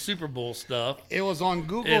list of the Super Bowl stuff. it was on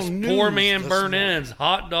Google It's News. poor man this burnt morning. ends,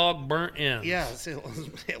 hot dog burnt ends. Yes, it was.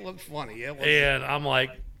 It was funny. It was. And I'm like,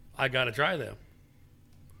 I got to try them.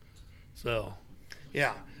 So,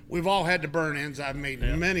 Yeah, we've all had the burn ends. I've made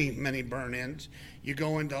many burn ends. You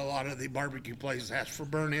go into a lot of the barbecue places, ask for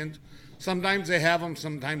burn ends. Sometimes they have them,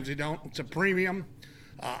 sometimes they don't. It's a premium.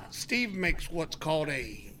 Steve makes what's called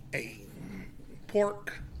a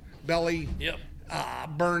pork belly yep.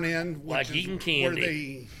 burn end, which Like is eating where candy.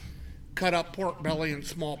 they cut up pork belly in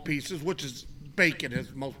small pieces, which is bacon,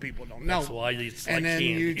 as most people don't know. That's why it's like and then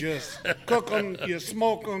candy. you just cook them, you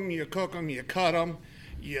smoke them, you cook them, you cut them,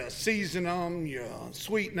 you season them, you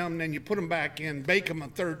sweeten them, then you put them back in, bake them a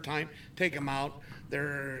third time, take them out.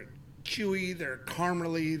 They're chewy, they're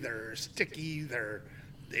caramely, they're sticky,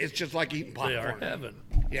 it's just like eating They popcorn. are heaven.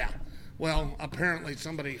 Yeah. Well, apparently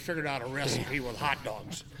somebody figured out a recipe with hot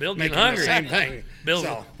dogs. Bill making getting hungry. the same thing. Bill's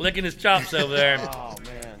So, licking his chops over there. Oh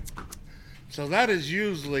man. so that is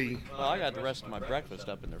usually, Well, I got the rest of my breakfast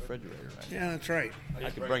up in the refrigerator. yeah, that's right. I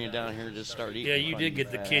could bring it down here and just start eating. Yeah, you did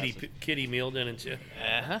get the kitty meal, didn't you?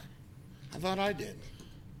 Uh-huh. I thought I did.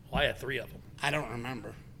 Well, I had 3 of them. I don't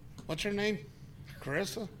remember. What's her name?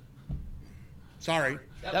 Carissa? Sorry.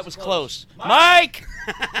 That was close. Mike!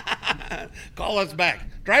 Call us back.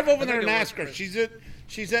 Drive over there and think it ask her. She's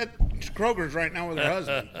at Kroger's right now with her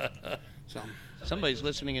husband. So Somebody's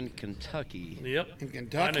listening in Kentucky. Yep. in I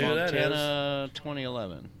Kentucky. know who that is. Montana,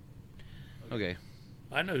 2011. Okay.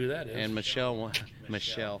 I know who that is. And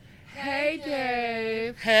Michelle. Hey,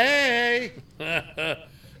 Dave. Hey,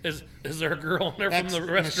 is there a girl in there that's from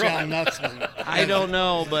the Michelle restaurant? Nutsman. I don't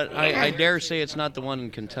know, but I dare say it's not the one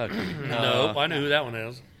in Kentucky. Nope, I know who that one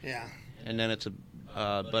is. Yeah. And then it's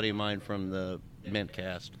a buddy of mine from the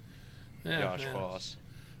Mintcast, Yeah, Josh yeah. Foss.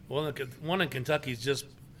 Well, one in Kentucky's just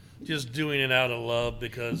doing it out of love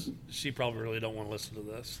because she probably really don't want to listen to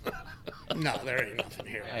this. No, there ain't nothing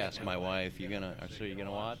here. I asked my wife, "You gonna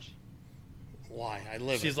watch?" Why? I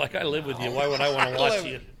live She's it. like, I live with you. Why would I want to watch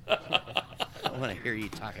you? I want to hear you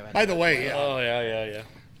talk about By it. the way, Oh yeah.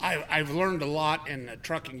 I've learned a lot in the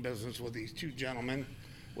trucking business with these two gentlemen,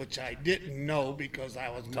 which I didn't know because I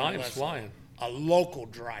was more or Time's less flying. a local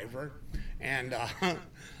driver, and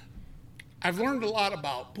I've learned a lot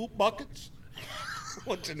about poop buckets,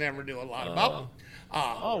 which I never knew a lot about.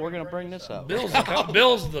 Oh, we're gonna bring this up.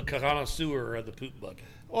 Bill's the connoisseur of the poop bucket.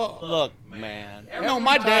 Well, Look, man. no,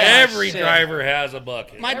 my dad. Every driver has a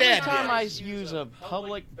bucket. My Every dad time did. I use a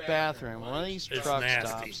public bathroom, one of these It's truck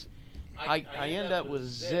nasty. stops, I end up with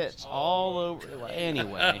zits all over.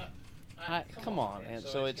 Anyway, come on, and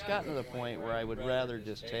so it's gotten to the point where I would rather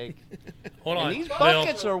just take. Hold on. And these Bill,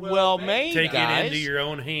 buckets are well made, take guys. it into your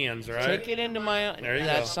own hands, right? Take it into my. There you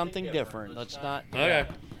That's go. something different. Let's not. Okay.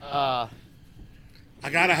 I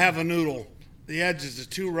gotta have a noodle. The edges are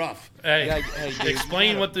too rough. Hey, Hey, dude,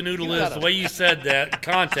 explain what the noodle you is. gotta- The way you said that,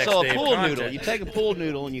 context, So a Dave, pool context. noodle. You take a pool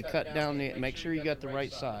noodle and you cut down the. Make sure you got the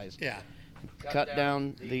right size. Yeah. Cut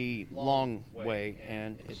down the long way,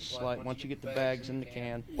 and it's like once you get the bags in the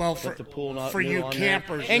can, Well, put the pool noodle for you on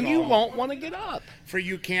campers there, and and you all. won't want to get up. For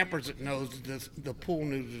you campers that knows the pool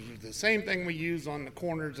noodles are the same thing we use on the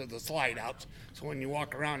corners of the slide outs. So when you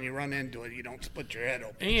walk around, you run into it, you don't split your head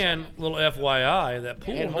open. And little FYI, that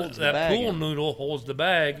It holds the that bag pool in. noodle holds the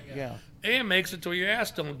bag Yeah. and makes it to where your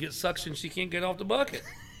ass don't get suction. She can't get off the bucket.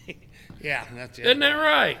 Yeah, that's it. Isn't that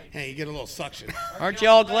right? Hey, you get a little suction. Aren't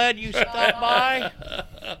y'all glad you stopped by?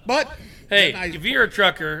 But Hey, nice. if you're a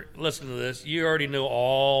trucker, listen to this. You already know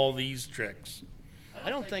all these tricks.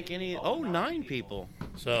 I don't think any. Oh, 9 people.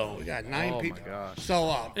 So we got 9 Oh, my people. gosh.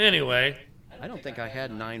 So anyway, I don't think I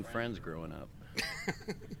had 9 friends growing up.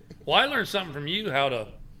 well, I learned something from you how to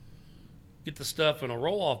get the stuff in a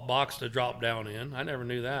roll-off box to drop down in. I never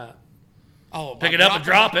knew that. Pick it up and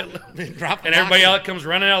drop it. Drop And everybody box. else comes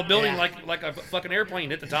running out of the building Yeah. like a fucking airplane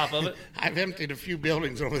hit the top of it. I've emptied a few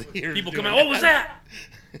buildings over the years. People doing come out, what was that?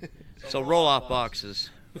 So roll-off boxes,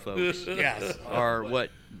 folks, Yes. are what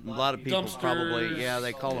a lot of people probably. Dumpsters. Yeah,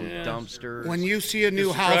 they call them Yeah. dumpsters. When you see a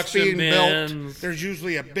new house Construction being built, bins. there's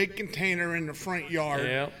usually a big container in the front yard.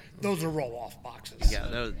 Yep. Those are roll-off boxes.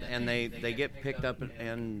 Yeah, and they get picked up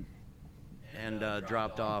and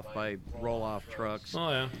dropped off by roll-off trucks. Oh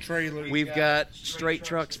yeah. Trailers. We've got straight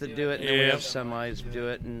trucks that do it, and then we Yep. have semis that do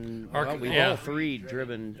it, and Our- well, we've yeah. all 3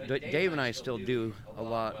 driven. Dave and I still do a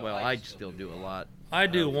lot. Well, I still do a lot. I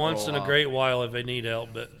do once in a roll-off. great while if they need help,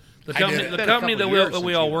 but the I company, did. the It's been a company that couple we, years that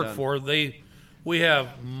we since all you've work done. for, we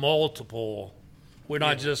have multiple. We're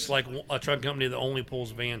not just like a truck company that only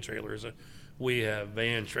pulls van trailers. We have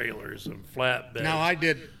van trailers and flatbeds. Now I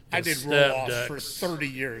did and roll-offs step for decks. 30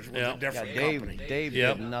 years with Yeah. a different Yeah, company. Dave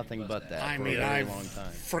Yep. did nothing but that I for mean, a very I've long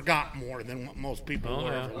time. forgot more than what most people Oh,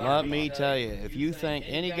 would yeah. have. Let me tell you, if you think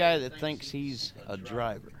any guy that thinks he's a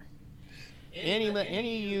driver, any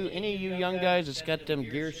of you young guys that's got them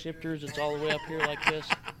gear shifters that's all the way up here like this,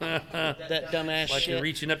 that dumbass Like shit. you're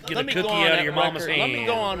reaching up to get Let a me cookie go on out of that your mama's record- Let me hand.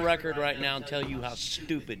 go on record right now and tell you how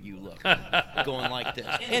stupid you look going like this.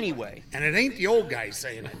 Anyway, And it ain't the old guy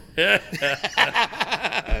saying it.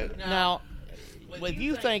 now, if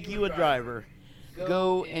you think you a driver,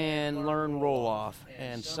 go and learn roll off,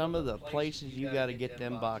 and some of the places you got to get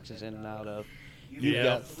them boxes in and out of. You've Yeah.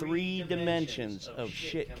 got 3 dimensions of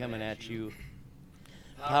shit coming at you.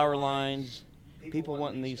 Power lines, people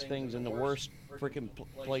wanting these things in the worst freaking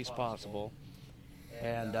place possible,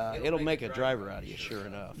 and it'll make a driver out of you, sure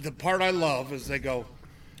enough. The part I love is they go,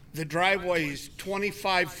 the driveway is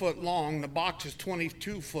 25 foot long, the box is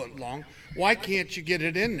 22 foot long. Why can't you get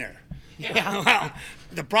it in there? Yeah, well,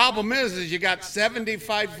 the problem is you got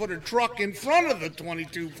 75-footer truck in front of the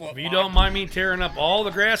 22-foot. If you don't mind me tearing up all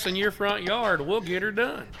the grass in your front yard, we'll get her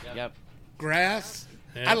done. Yep. Grass.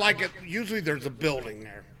 Yeah. I like it. Usually there's a building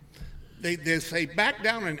there. They say back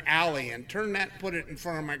down an alley and turn that, put it in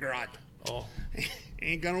front of my garage. Oh,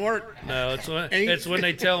 Ain't gonna work. no, it's when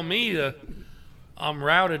they tell me I'm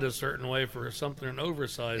routed a certain way for something, an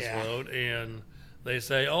oversized Yeah. load, and they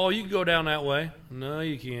say, oh, you can go down that way. No,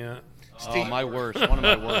 you can't. Oh, my worst. One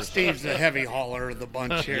of my worst. Steve's the heavy hauler of the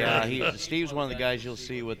bunch here. Yeah, Steve's one of the guys you'll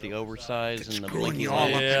see with the oversized and the screwing blinky you all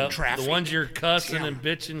lights. up. Yeah, traffic. the ones you're cussing Yeah. and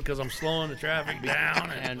bitching because I'm slowing the traffic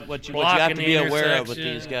down. And what you have blocking to the be aware of with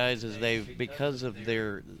intersection. these guys is because of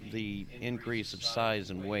the increase of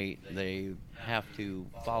size and weight, they have to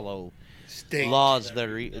follow State. laws that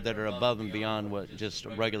are above and beyond what just a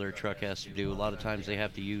regular truck has to do. A lot of times they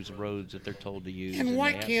have to use roads that they're told to use. And why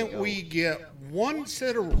they have to can't go- we get one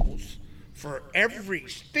set of rules for every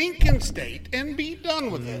stinking state and be done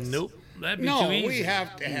with this? Nope, that'd be No, too easy. we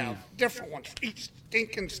have to have different ones for each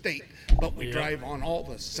stinking state, but we Yeah. drive on all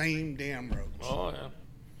the same damn roads. Oh yeah.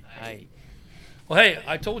 I Well, hey,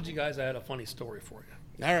 I told you guys I had a funny story for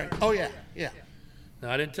you. All right. Oh yeah, yeah. No,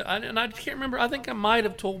 I didn't. And I can't remember. I think I might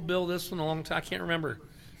have told Bill this one a long time. I can't remember.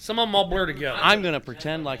 Some of them all blur together. I'm gonna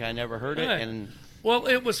pretend like I never heard it, Okay. and Well,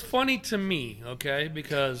 it was funny to me, okay,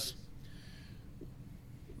 because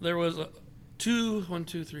there was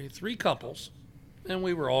three couples, and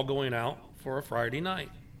we were all going out for a Friday night.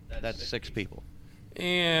 that's 6 people.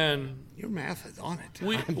 And Your math is on it.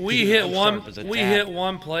 we hit sharp as a tack. hit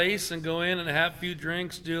one place and go in and have a few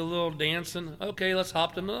drinks, do a little dancing. Okay, let's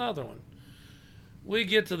hop to another one. We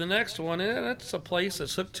get to the next one, and it's a place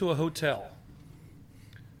that's hooked to a hotel.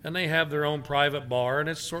 And they have their own private bar, and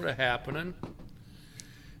it's sort of happening.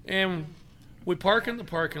 And we park in the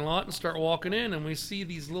parking lot and start walking in, and we see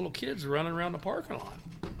these little kids running around the parking lot.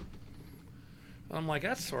 I'm like,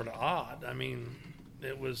 that's sort of odd. I mean,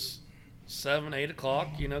 it was 7, 8 o'clock,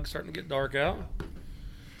 starting to get dark out.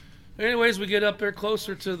 Anyways, we get up there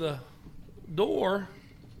closer to the door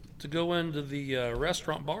to go into the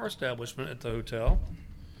restaurant bar establishment at the hotel.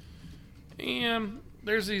 And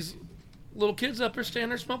there's these little kids up there standing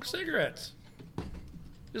there smoking cigarettes.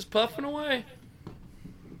 Just puffing away.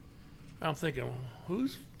 I'm thinking,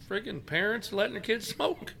 who's freaking parents letting their kids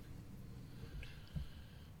smoke?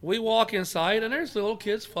 We walk inside, and there's little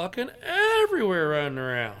kids fucking everywhere running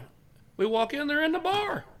around. We walk in, they're in the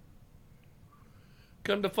bar.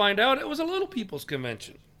 Come to find out, it was a little people's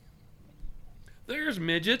convention. There's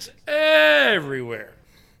midgets everywhere.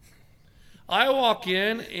 I walk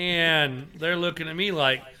in, and they're looking at me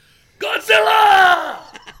like, Godzilla!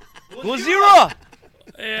 Godzilla!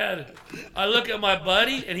 And I look at my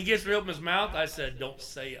buddy, and he gets to open his mouth. I said, don't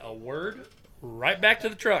say a word. Right back to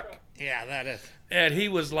the truck. Yeah, that is. And he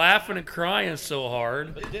was laughing and crying so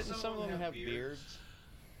hard. But didn't some of them have beards?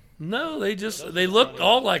 No, they looked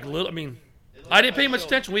all like little. I mean, I didn't pay much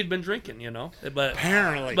attention. We'd been drinking, But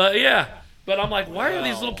Apparently. But yeah. But I'm like, why are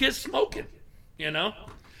these little kids smoking?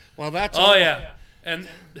 Well, that's. Oh yeah. And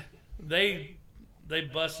they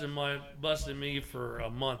busted me for a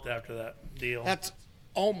month after that deal. That's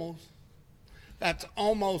almost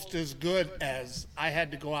as good as I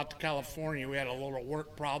had to go out to California. We had a little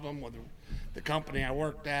work problem with the company I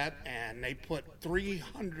worked at, and they put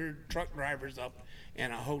 300 truck drivers up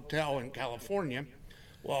in a hotel in California.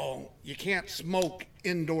 Well, you can't smoke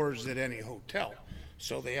indoors at any hotel.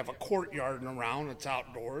 So they have a courtyard and around, it's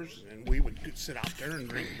outdoors, and we would sit out there and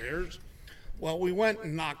drink beers. Well, we went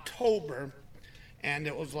in October, and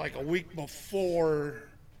it was like a week before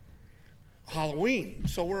Halloween.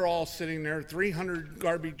 So we're all sitting there, 300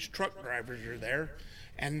 garbage truck drivers are there,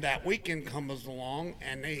 and that weekend comes along,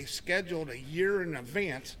 and they scheduled a year in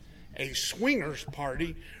advance a swingers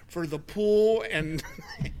party for the pool and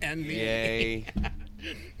the Yay.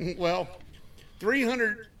 well,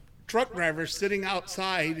 300 truck drivers sitting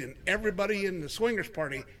outside and everybody in the swingers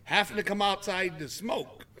party having to come outside to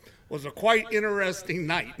smoke was a quite interesting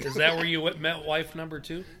night. Is that where you met wife number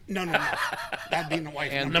 2? No. That'd be the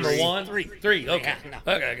wife And number Number 1? Three. 3. Okay. Yeah,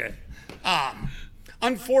 no. Okay.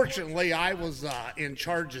 Unfortunately, I was in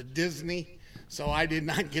charge of Disney, so I did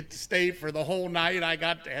not get to stay for the whole night. I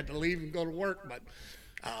had to leave and go to work, but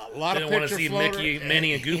a lot Didn't of want picture to see floater- Mickey,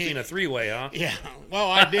 Minnie, and Goofy in a 3-way, huh? Yeah, well,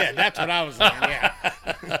 I did. That's what I was doing, yeah.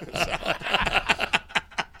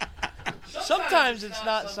 Sometimes it's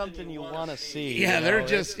not something you want to see. Yeah, you they're know?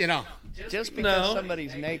 just, Just because No.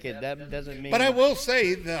 somebody's naked, that doesn't mean. But I will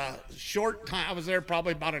say the short time, I was there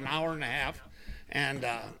probably about an hour and a half, and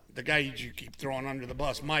the guy you keep throwing under the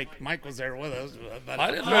bus, Mike was there with us. But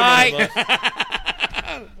I didn't remember.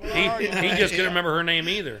 He just couldn't remember her name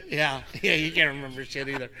either. Yeah, you can't remember shit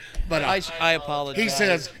either. But I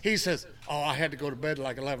apologize. he says, oh, I had to go to bed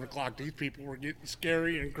like 11 o'clock. These people were getting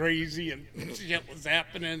scary and crazy, and shit was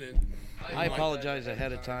happening. And I apologize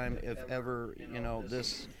ahead of time if ever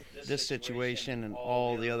this situation and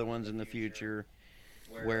all the other ones in the future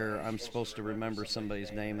where I'm supposed to remember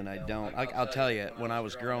somebody's name and I don't. I'll tell you, when I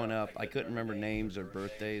was growing up, I couldn't remember names or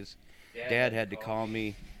birthdays. Dad had to call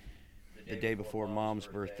me the day before Mom's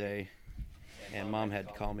birthday, and Mom had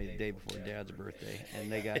to call me the day before Dad's birthday,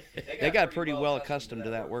 and they got pretty well accustomed to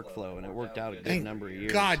that workflow, and it worked out a good number of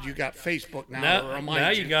years. God, you got Facebook now. Now- to remind now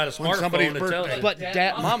you got a when smartphone somebody's to tell birthday. you. But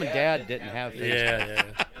Mom and Dad didn't have Facebook. Yeah.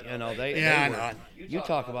 They Yeah, I were, know. you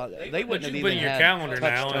talk about they wouldn't have you even put in your had calendar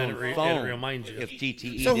now touch-tone and it phone reminds you. if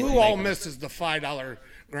TTE So didn't who all make misses the $5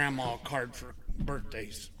 grandma card for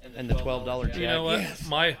birthdays? it. And the $12 jack. You know what? Yes.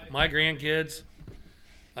 My grandkids,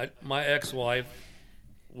 my ex-wife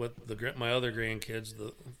with my other grandkids,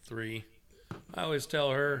 the 3, I always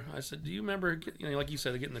tell her, I said, do you remember, like you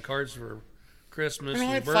said, getting the cards for Christmas I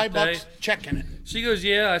and had birthday? $5 checking it. She goes,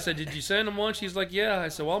 yeah. I said, did you send them one? She's like, yeah. I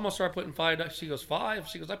said, well, I'm going to start putting $5. She goes, 5?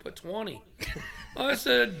 She goes, I put 20. I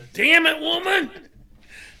said, damn it, woman.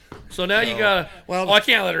 So now you got to, well, I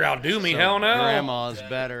can't let her outdo me. Hell no. Grandma's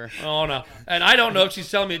better. Oh, no. And I don't know if she's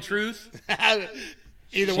telling me the truth.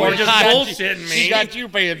 Either Or way, just bullshitting me. She got you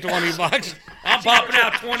paying $20. I'm popping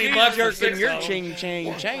out $20 for Jerking 6 your of them.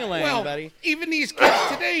 ching-chang-chang-a-lang, Well, buddy. even these kids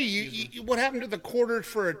today, what happened to the quarters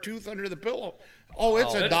for a tooth under the pillow? Oh,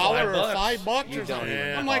 it's Oh, a it's dollar or $5. $5 or You don't something.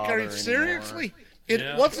 even I'm like, are you bother seriously? It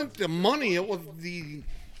Yeah. wasn't the money. It was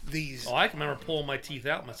these. Oh, I can remember pulling my teeth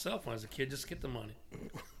out myself when I was a kid just to get the money.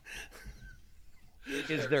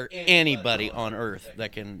 Is there anybody on Earth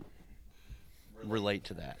that can relate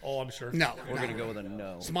to that? Oh, I'm sure. No, We're no. going to go with a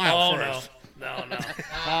no. Smile Oh, first. no.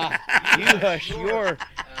 You hush your.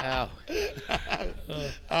 Ow.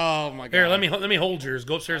 Oh my God. Here, let me hold yours.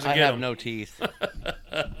 Go upstairs and I get have them. no teeth.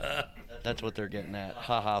 That's what they're getting at.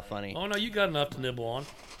 Ha ha, funny. Oh no, you got enough to nibble on.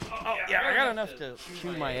 Oh, yeah, I got enough to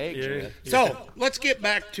chew my eggs Yeah. with. So let's get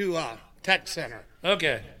back to Tech Center.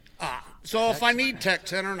 Okay. So if I need Tech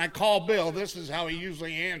Center and I call Bill, this is how he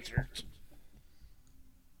usually answers.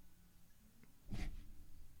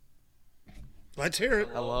 Let's hear it.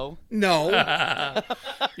 Hello? No.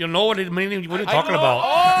 You know what it means? What are you talking about?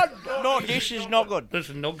 Oh, no, this is not good. This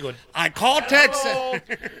is no good. I call Tech Center.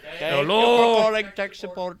 Thank Hello? you for calling tech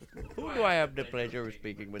support. Who do I have the pleasure of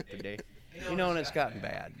speaking with today? You know, and it's gotten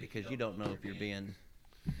bad because you don't know if you're being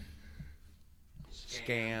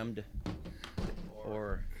scammed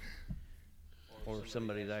or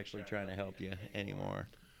somebody's actually trying to help you anymore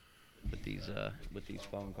with these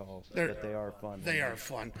phone calls. But they are fun. They are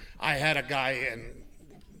fun. I had a guy, and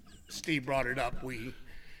Steve brought it up. We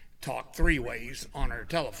talked 3 ways on our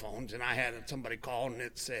telephones, and I had somebody call, and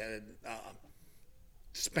it said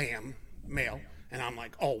spam mail. And I'm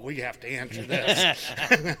like, oh, we have to answer this.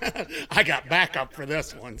 I got backup for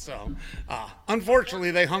this one. So,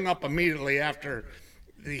 unfortunately, they hung up immediately after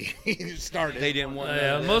the started. They didn't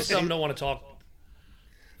want Most of them don't want to talk.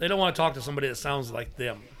 They don't want to talk to somebody that sounds like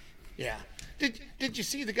them. Yeah. Did you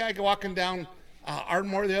see the guy walking down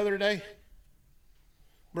Ardmore the other day?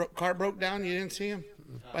 Car broke down. You didn't see him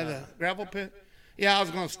by the gravel pit? Yeah, I was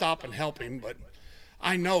going to stop and help him, but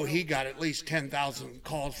I know he got at least 10,000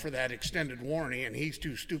 calls for that extended warranty, and he's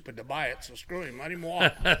too stupid to buy it. So screw him. Let him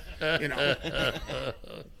walk. You know,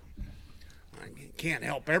 I can't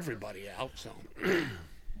help everybody out. So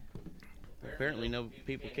Apparently, no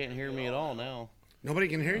people can't hear me at all now. nobody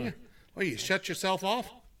can hear you. Well, you shut yourself off.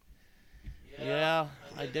 Yeah,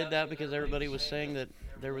 I did that because everybody was saying that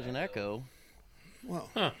there was an echo. Well,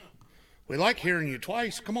 we like hearing you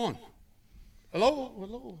twice. Come on. Hello,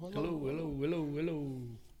 hello, hello.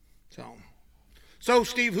 Hello. So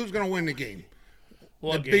Steve, who's going to win the game?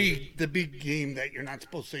 What the game? big game that you're not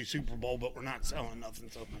supposed to say Super Bowl, but we're not selling nothing.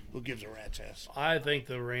 So who gives a rat's ass? I think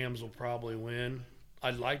the Rams will probably win.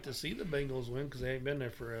 I'd like to see the Bengals win because they ain't been there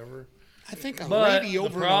forever. I think a But lady the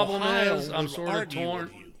over problem in Ohio is, I'm would sort of argue torn.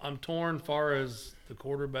 with you. I'm torn far as the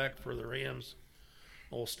quarterback for the Rams.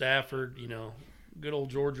 Old Stafford, good old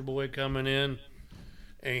Georgia boy coming in,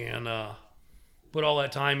 and put all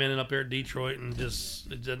that time in and up there at Detroit, and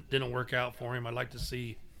just it didn't work out for him. I'd like to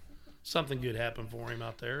see something good happen for him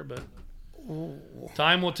out there, but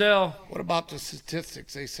time will tell. What about the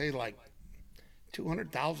statistics? They say like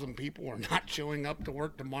 200,000 people are not showing up to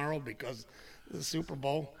work tomorrow because of the Super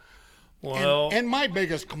Bowl. Well, And my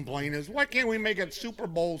biggest complaint is, why can't we make it Super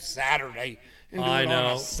Bowl Saturday and do I it on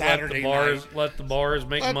know. a Saturday let night? the bars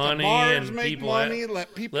make Let money the bars and make people money.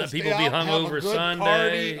 Let people let stay people be out and have a hungover good Sunday.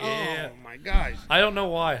 party. Yeah. Oh my gosh! I don't know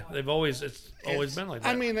why. It's always It's- been like that.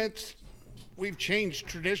 I mean, we've changed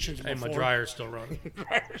traditions hey, before. my dryer's still running.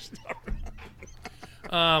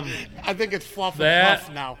 I think it's fluff and That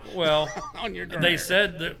puff now. well, On your dryer. they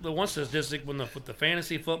said that the one statistic with the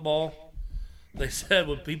fantasy football, they said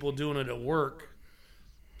with people doing it at work,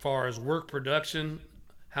 as far as work production,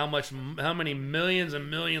 how many millions and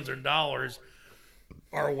millions of dollars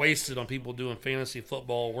are wasted on people doing fantasy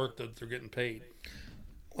football work that they're getting paid.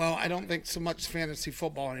 Well, I don't think so much fantasy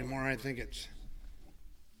football anymore. I think it's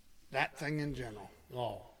that thing in general.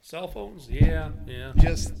 Oh, cell phones? Yeah.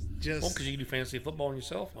 Just Well, because you can do fantasy football on your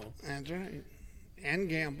cell phone. that's right. And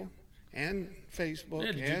gamble, and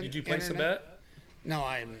Facebook. Yeah, did you place a internet. bet? No,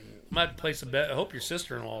 I. Might place a bet. I hope your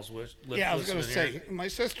sister-in-law's Yeah, I was going to listening say here. my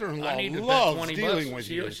sister-in-law I need to bet loves $20. dealing with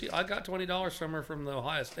you, I got $20 from her from the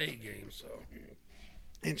Ohio State game, so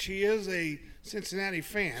and she is a Cincinnati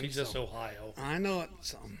fan. she's just Ohio. I know it.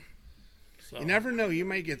 So So you never know. You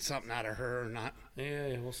may get something out of her or not.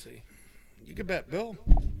 yeah, we'll see. You could bet Bill.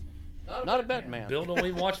 Not a bet man. Bill don't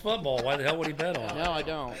even watch football. Why the hell would he bet on it? No, I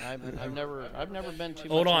don't. I've never been too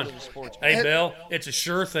Hold much on. into the sports. Hey, Bill, it's a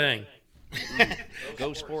sure thing.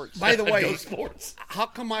 Go sports. By the way, Go Sports. how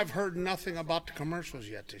come I've heard nothing about the commercials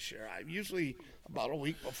yet this year? I usually about a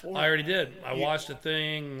week before. I already did. I watched a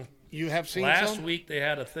thing You have seen last some? week. They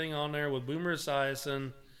had a thing on there with Boomer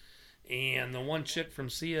Esiason and the one chick from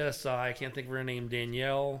CSI. I can't think of her name.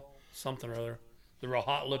 Danielle something or other. The real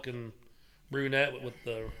hot-looking brunette with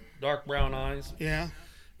the dark brown eyes. Yeah.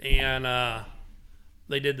 And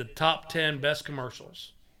they did the top 10 best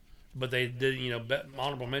commercials, but they did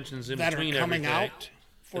honorable mentions in that between are coming everything.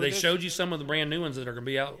 out. They showed you some of the brand new ones that are going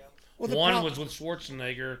to be out. Well, one was with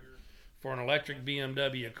Schwarzenegger for an electric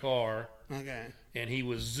BMW car, Okay. and he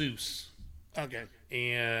was Zeus. Okay.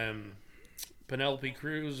 And Penelope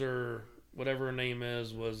Cruz, or whatever her name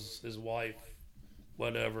is, was his wife,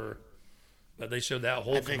 whatever. But they showed that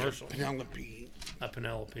whole I think commercial. Penelope. Not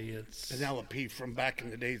Penelope. It's Penelope from back in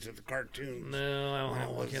the days of the cartoons. no, I don't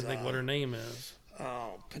know. I was, can't think what her name is.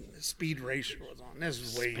 Oh, Speed Racer was on. This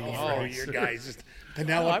is way Speed before Racer. your guys. Just I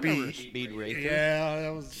Penelope. remember Speed Racer. Yeah,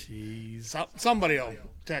 that was. Jeez. Somebody will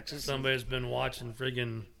text us. Somebody's been watching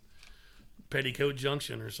friggin' Petticoat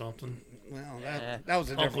Junction or something. Well, that was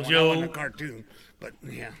a different Uncle one. Joe. That wasn't a cartoon. But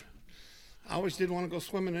yeah, I always did want to go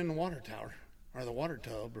swimming in the water tower or the water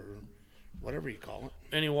tub or whatever you call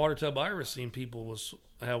it. Any water tub I ever seen people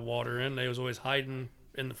have water in, they was always hiding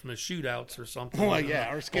from the shootouts or something. Well,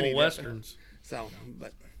 yeah, or skinny old dipping. westerns.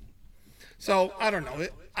 So I don't know.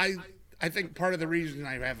 I think part of the reason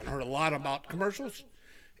I haven't heard a lot about commercials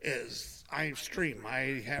is I stream.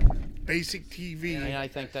 I have basic TV. Yeah, I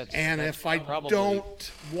think that's. And that's if I probably,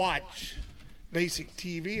 don't watch basic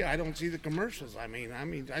TV, I don't see the commercials. I mean, I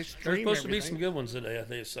There's stream supposed to be everything. some good ones today, I think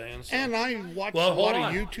they're saying. So. And I watch Well, a lot hold of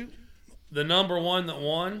on. YouTube. The number one that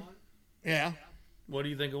won, Yeah, what do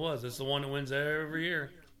you think it was? It's the one that wins every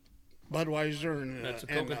year. Budweiser and That's a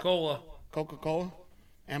and, Coca-Cola. Coca-Cola,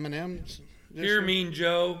 M&M's. Here, Mean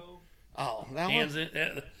Joe. Oh, that Hands one.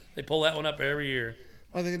 in, they pull that one up every year.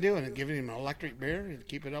 What are they doing? Giving him an electric beer and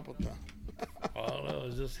keep it up with the. I don't know.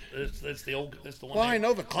 It's the one. Well, that- I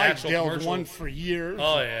know the actual Clydesdales commercial. won for years.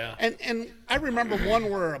 Oh yeah. And I remember one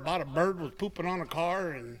where about a bird was pooping on a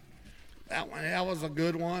car, and that was a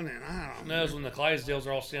good one. And I don't know. That was when the Clydesdales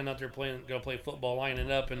are all standing out there going to play football,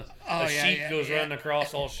 lining up, and Oh, a yeah, sheep yeah, goes yeah. running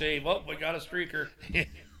across all shaved. Oh, we got a streaker. You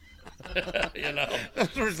know.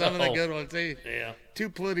 Those were some of the So, good ones. Yeah. Too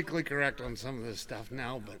politically correct on some of this stuff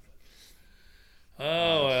now, but.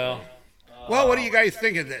 Oh well. Well, what do you guys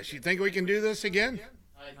think of this? You think we can do this again?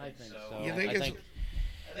 I think so. You think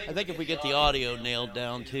I think if we get the audio nailed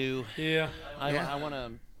down too, Yeah. I want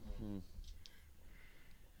to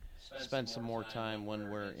spend some more time when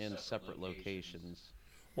we're in separate locations.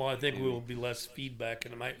 Well, I think we will be less feedback,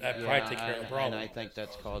 and that probably take care of the problem. And I think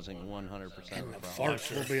that's causing 100% of the problem.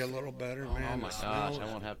 Farts will be a little better, man. Oh my The gosh, smell. I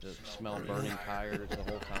won't have to smell burning tires the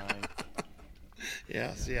whole time.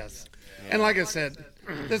 Yes. And like I said,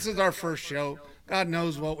 this is our first show. God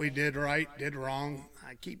knows what we did right, did wrong.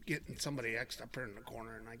 I keep getting somebody X'd up here in the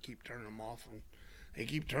corner, and I keep turning them off, and they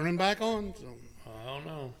keep turning back on. So I don't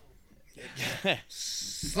know.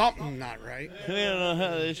 something not right. I don't know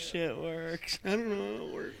how this shit works. I don't know how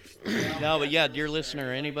it works. No, but yeah, dear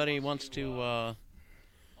listener, anybody wants to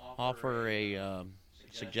offer a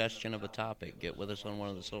suggestion of a topic, get with us on one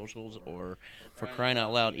of the socials, or for crying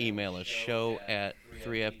out loud, email us,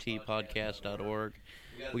 show@3ftpodcast.org.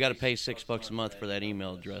 We got to pay $6 a month for that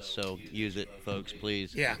email address, so use it, folks,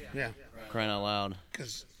 please. Yeah. Crying out loud.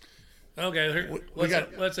 Because Okay, here, we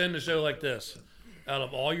let's end the show like this. Out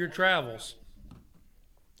of all your travels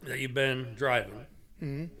that you've been driving,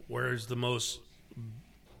 Mm-hmm. where's the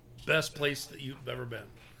best place that you've ever been?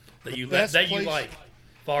 That you best that you place like,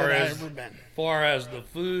 far that as I've ever been. far as the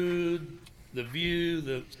food, the view,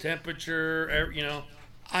 the temperature,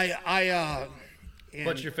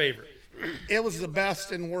 what's your favorite? It was the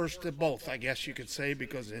best and worst of both, I guess you could say,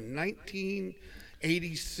 because in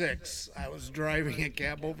 1986, I was driving a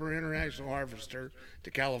cab over International Harvester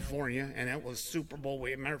to California, and it was Super Bowl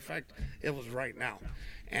week. Matter of fact, it was right now.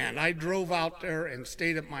 And I drove out there and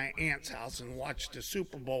stayed at my aunt's house and watched the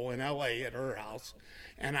Super Bowl in L.A. at her house.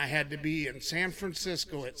 And I had to be in San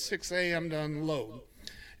Francisco at 6 a.m. to unload.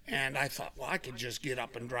 And I thought, well, I could just get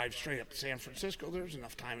up and drive straight up to San Francisco. There's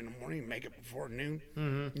enough time in the morning to make it before noon.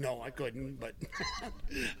 Mm-hmm. No, I couldn't, but...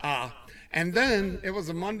 and then it was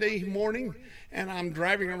a Monday morning, and I'm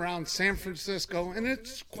driving around San Francisco, and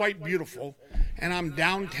it's quite beautiful. And I'm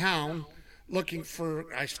downtown looking for,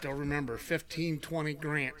 I still remember, 1520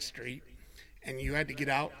 Grant Street. And you had to get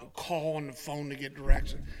out and call on the phone to get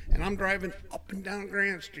directions. And I'm driving up and down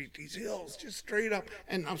Grand Street, these hills, just straight up.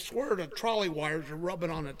 And I swear the trolley wires are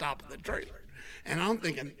rubbing on the top of the trailer. And I'm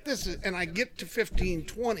thinking, and I get to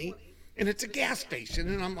 1520, and it's a gas station.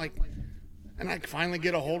 And I'm like, and I finally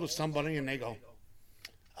get a hold of somebody, and they go,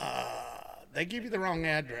 they give you the wrong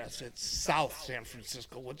address. It's South San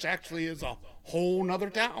Francisco, which actually is a whole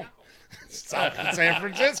nother town. South of San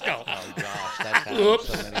Francisco. Oh, gosh, that's happened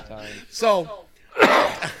so many times. So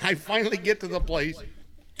I finally get to the place,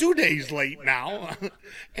 2 days late now,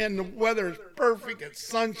 and the weather is perfect. It's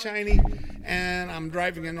sunshiny, and I'm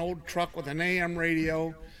driving an old truck with an AM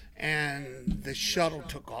radio, and the shuttle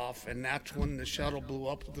took off, and that's when the shuttle blew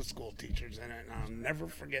up with the school teachers in it, and I'll never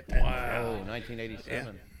forget that. Oh,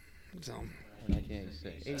 1987. So,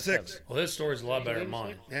 1986. 6. Well, his story's a lot better than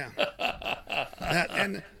mine. Yeah.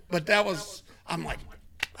 But that was, I'm like,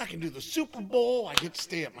 I can do the Super Bowl. I get to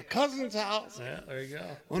stay at my cousin's house. Yeah, there you go.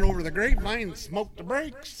 Went over the grapevine, smoked the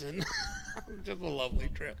brakes, and just a lovely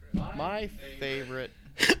trip. My favorite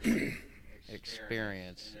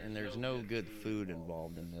experience, and there's no good food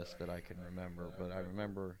involved in this that I can remember, but I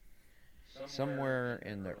remember somewhere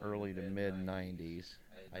in the early to mid 90s,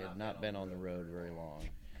 I had not been on the road very long,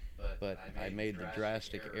 but I made the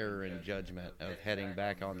drastic error in judgment of heading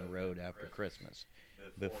back on the road after Christmas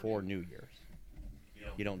before New Year's.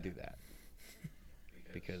 You don't do that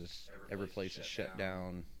because every place is shut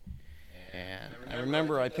down. And I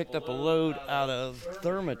remember I picked up a load out of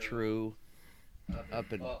Therma-Tru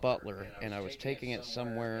up in Butler, and I was taking it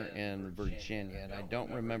somewhere in Virginia, and I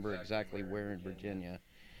don't remember exactly where in Virginia.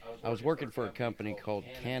 I was working for a company called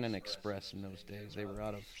Cannon Express in those days. They were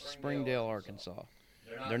out of Springdale, Arkansas.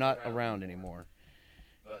 They're not around anymore.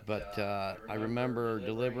 But I remember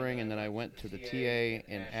delivering, and then I went to the TA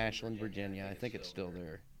in Ashland, Virginia. I think it's still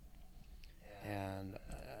there. And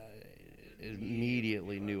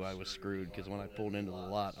immediately knew I was screwed, because when I pulled into the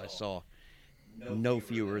lot, I saw no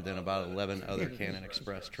fewer than about 11 other Cannon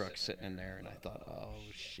Express trucks sitting in there, and I thought, oh,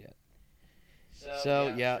 shit.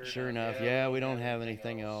 So, yeah, sure enough, yeah, we don't have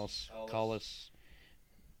anything else. Call us.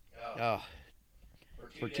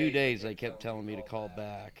 For 2 days, they kept telling me to call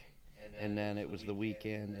back, and then it was the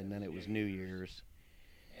weekend, and then it was New Year's.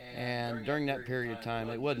 And during that period of time,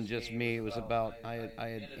 it wasn't just me. It was about, I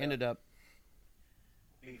had ended up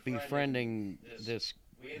befriending this.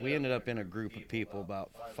 We ended up in a group of people,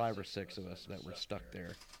 about 5 or 6 of us, that were stuck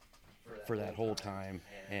there for that whole time.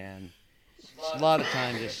 And a lot of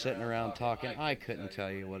time just sitting around talking. I couldn't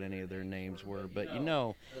tell you what any of their names were, but you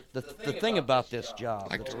know, the thing about this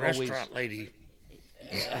job, Like the restaurant lady.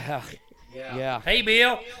 Yeah. Hey,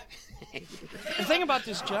 Bill. The thing about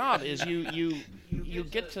this job is you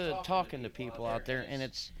get to talking to people out there, and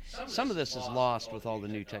it's some of this is lost with all the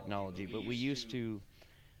new technology, but we used to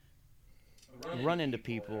run into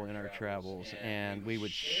people in our travels, and we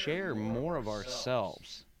would share more of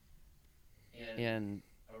ourselves in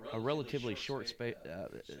a relatively short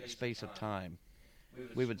space of time.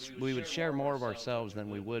 We would share more of ourselves than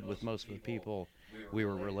we would with most of the people we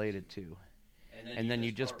were related to. And then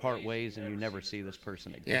you just part ways, and you never see this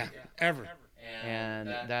person again. Yeah, ever. And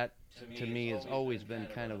that, to me, has always been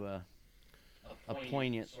kind of a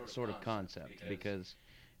poignant sort of concept, because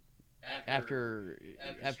after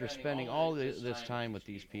spending all this time with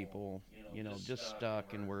these people, you know, just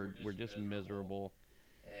stuck, and we're just miserable,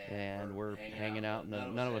 and we're hanging out, and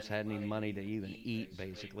none of us had any money to even eat,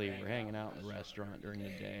 basically. We're hanging out in the restaurant during the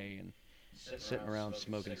day and sitting around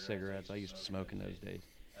smoking cigarettes. I used to smoke in those days.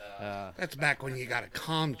 That's back when you got a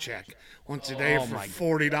com check once a day for my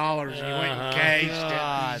 $40, and you went and cashed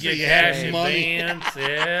God. it. Get You cash had in money. advance,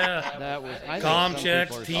 yeah. That was I think Com some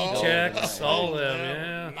checks, people are T still checks, doing all that. of them,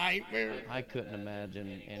 yeah. Nightmare. I couldn't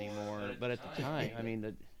imagine anymore. But at the time, I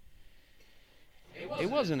mean, it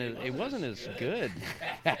wasn't as good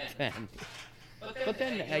back then. But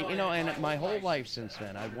then, you know, and my whole life since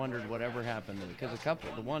then, I've wondered whatever happened to me. Because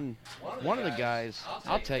one of the guys,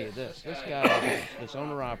 I'll tell you this guy, this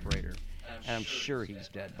owner-operator, and I'm sure he's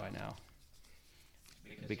dead by now,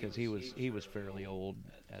 because he was fairly old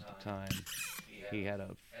at the time. He had a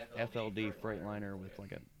FLD Freightliner with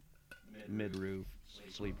like a mid-roof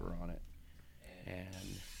sleeper on it,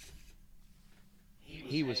 and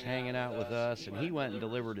he was hanging out with us, and he went and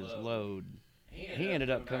delivered his load. He ended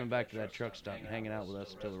up coming back to that truck stop and hanging out with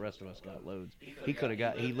us until the rest of us got loads.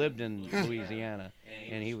 He lived in Louisiana,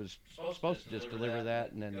 and he was supposed to just deliver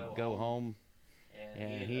that and then go home.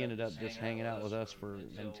 And he ended up just hanging out with us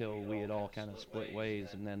until we had all kind of split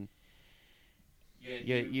ways. And then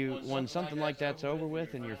when something like that's over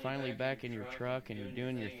with, and you're finally back in your truck and you're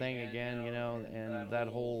doing your thing again, you know, and that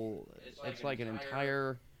whole, it's like an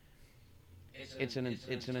entire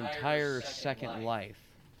second life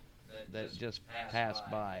that just passed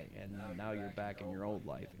by, and now you're back in your old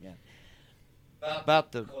life again.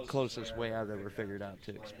 About the closest way I've ever figured out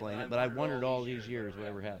to explain it, but I've wondered all these years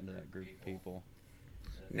whatever happened to that group of people.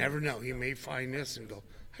 Never know. He may find this and go,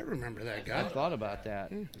 I remember that guy. I thought about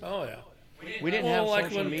that. Oh, yeah. We didn't have like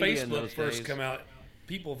social when media in Facebook those first days. come out,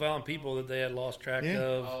 people found people that they had lost track Yeah.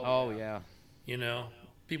 of. Oh, yeah. You know,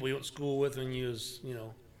 people you went to school with when you was, you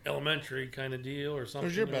know, elementary kind of deal or something.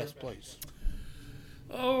 Where's your you know. best place?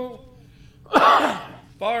 Oh,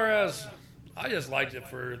 far as I just liked it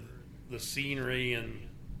for the scenery and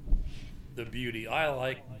the beauty. I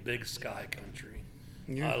like big sky country.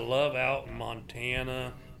 Yeah. I love out in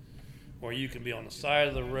Montana where you can be on the side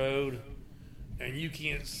of the road and you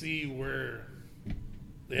can't see where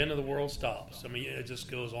the end of the world stops. I mean, it just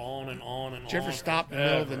goes on and on and on. Did you ever stop in the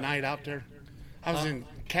middle of the night out there? I was in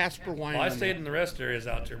Casper, Wyoming. Well, I stayed in the rest areas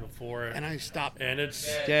out there before. and I stopped. And it's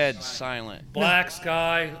Dead silent. black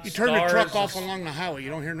sky. You turn the truck stars, off along the highway. You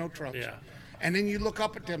don't hear no trucks. Yeah. And then you look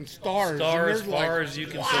up at them stars. Stars and as there's far like, as you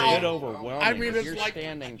can wow. see. It's overwhelming. I mean, If it's you're like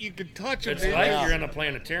standing. you can touch it. It's like you're in a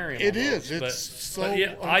planetarium. It almost. is. It's But so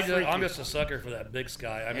yeah, I'm unfreaky. just a sucker for that big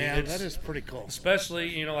sky. I mean, Yeah, it's, that is pretty cool.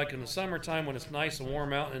 especially, like in the summertime when it's nice and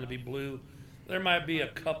warm out and it'll be blue. There might be a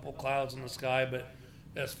couple clouds in the sky, but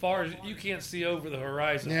as far as you can't see over the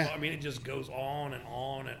horizon, Yeah. I mean, it just goes on and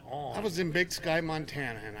on and on. I was in Big Sky,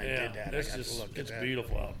 Montana, and I did that. It's I got just to look at it's that.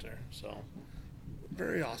 beautiful out there. So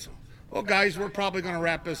Very awesome. Well, guys, we're probably going to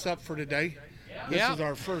wrap this up for today. This Yeah. is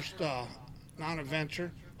our first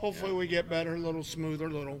non-adventure. Hopefully, we get better, a little smoother, a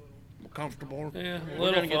little comfortable, yeah, a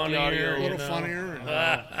We're little gonna get the funnier, audio- a you little know.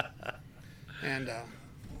 funnier, and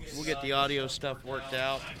We'll get the audio stuff worked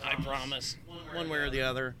out. I promise, one way or the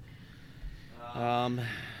other.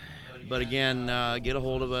 But again, get a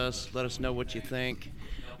hold of us. Let us know what you think.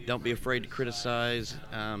 Don't be afraid to criticize.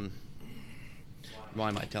 Why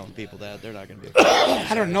am I telling people that? They're not going to be afraid.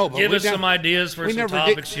 I don't know. But Give we us some ideas for we some never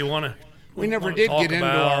did- topics you want to. We never did talk get into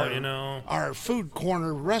about, our our food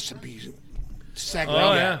corner recipes segment.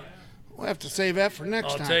 Oh yeah. We'll have to save that for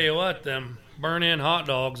next I'll time. tell you what, them burn-in hot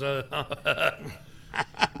dogs.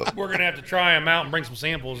 We're gonna have to try them out and bring some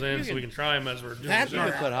samples in so we can try them as we're doing That this. You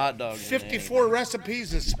can put hot dogs in 54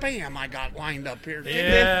 recipes of spam I got lined up here.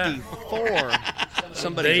 Yeah. 54.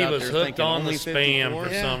 Somebody's Dave out was there hooked thinking on the only spam 54?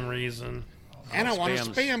 for Yeah. some reason. And I want a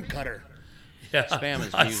Spam's- spam cutter. Yeah, Spam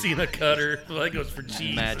is I huge. seen a cutter. I think it was for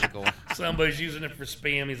cheese. Magical. Somebody's using it for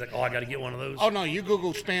spam. He's like, "Oh, I got to get one of those." Oh, no, you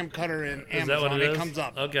Google spam cutter in is that what Amazon. it is? It comes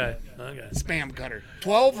up. Okay. Spam cutter.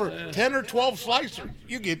 12 or 10 or 12 slicers.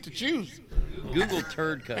 You get to choose. Google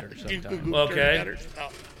turd cutter You sometime. Google Okay. cutter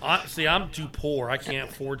stuff. See, I'm too poor. I can't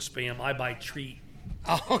afford spam. I buy treat.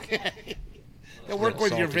 Okay. They'll work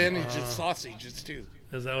with your salty. vintage sausages, too.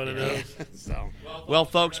 Is that what it is? So, Well,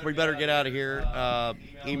 folks, we better get out of here.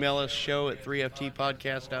 Email us,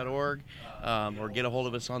 show@3ftpodcast.org, or get a hold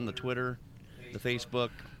of us on the Twitter, the Facebook,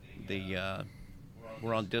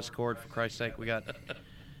 we're on Discord, for Christ's sake. We got,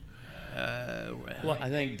 I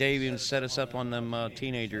think Dave even set us up on them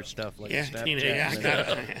teenager stuff, like yeah, Snapchat teenager yeah, I and,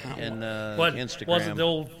 got it. and What Instagram. was it? The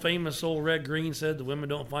old famous old Red Green said, "The women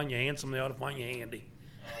don't find you handsome; they ought to find you handy."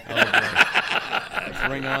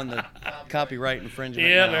 Bring on the copyright infringement.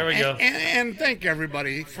 Yeah, now. there we go. And thank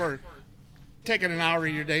everybody for taking an hour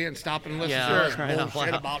of your day and stopping and listening Yeah, to us crying out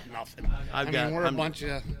bullshit loud. about nothing. We're a I'm- bunch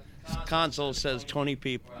of... Console says 20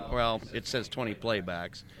 people. Well, it says 20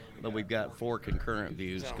 playbacks, but we've got 4 concurrent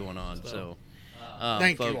views going on. So,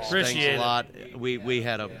 Thank you folks, all. thanks Appreciate a it. lot. We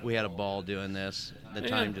had a ball doing this. The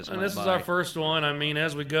time just and went this by. is our first one. I mean,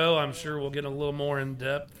 as we go, I'm sure we'll get a little more in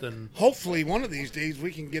depth. And Hopefully, one of these days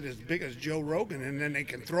we can get as big as Joe Rogan, and then they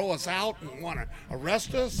can throw us out and want to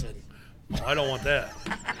arrest us. And I don't want that.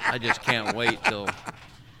 I just can't wait till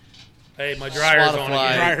Hey, my dryer's on Spotify.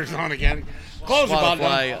 again. dryers on again. Close about done.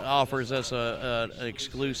 Spotify offers us an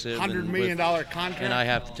exclusive $100 and million with- contract. and I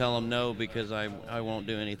have to tell them no because I won't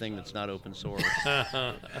do anything that's not open source.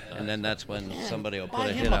 And then that's when somebody will put Buy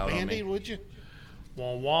a him hit a out on Band-Aid, me. would you?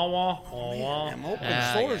 Wah wah wah wah wah. Them open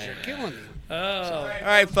Ah, sores yeah. are killing you. All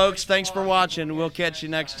right, folks. Thanks for watching. We'll catch you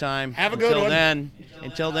next time. Have a good one.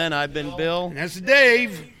 Until then, I've been Bill. And that's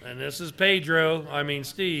Dave. And this is Pedro. I mean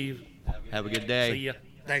Steve. Have a good day. See ya.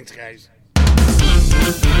 Thanks, guys.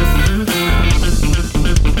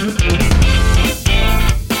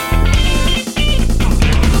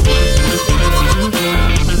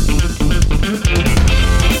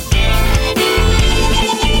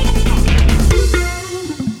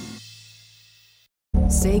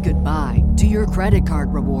 Say goodbye to your credit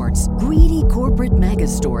card rewards. Greedy corporate mega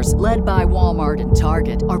stores, led by Walmart and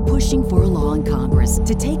Target, are pushing for a law in Congress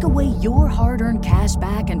to take away your hard-earned cash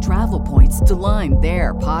back and travel points to line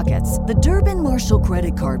their pockets. The Durbin-Marshall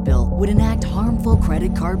credit card bill would enact harmful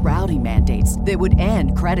credit card routing mandates that would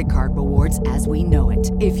end credit card rewards as we know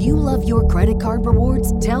it. If you love your credit card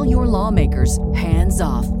rewards, tell your lawmakers, hands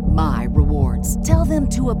off my rewards. Tell them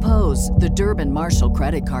to oppose the Durbin-Marshall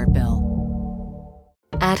credit card bill.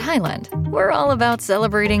 At Highland, we're all about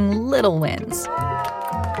celebrating little wins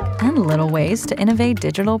and little ways to innovate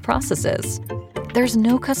digital processes. There's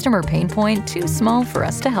no customer pain point too small for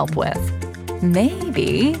us to help with.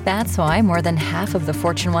 Maybe that's why more than half of the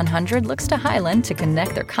Fortune 100 looks to Highland to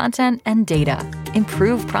connect their content and data,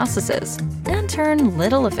 improve processes, and turn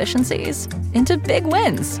little efficiencies into big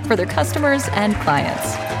wins for their customers and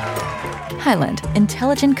clients. Highland,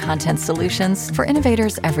 intelligent content solutions for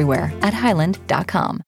innovators everywhere at highland.com.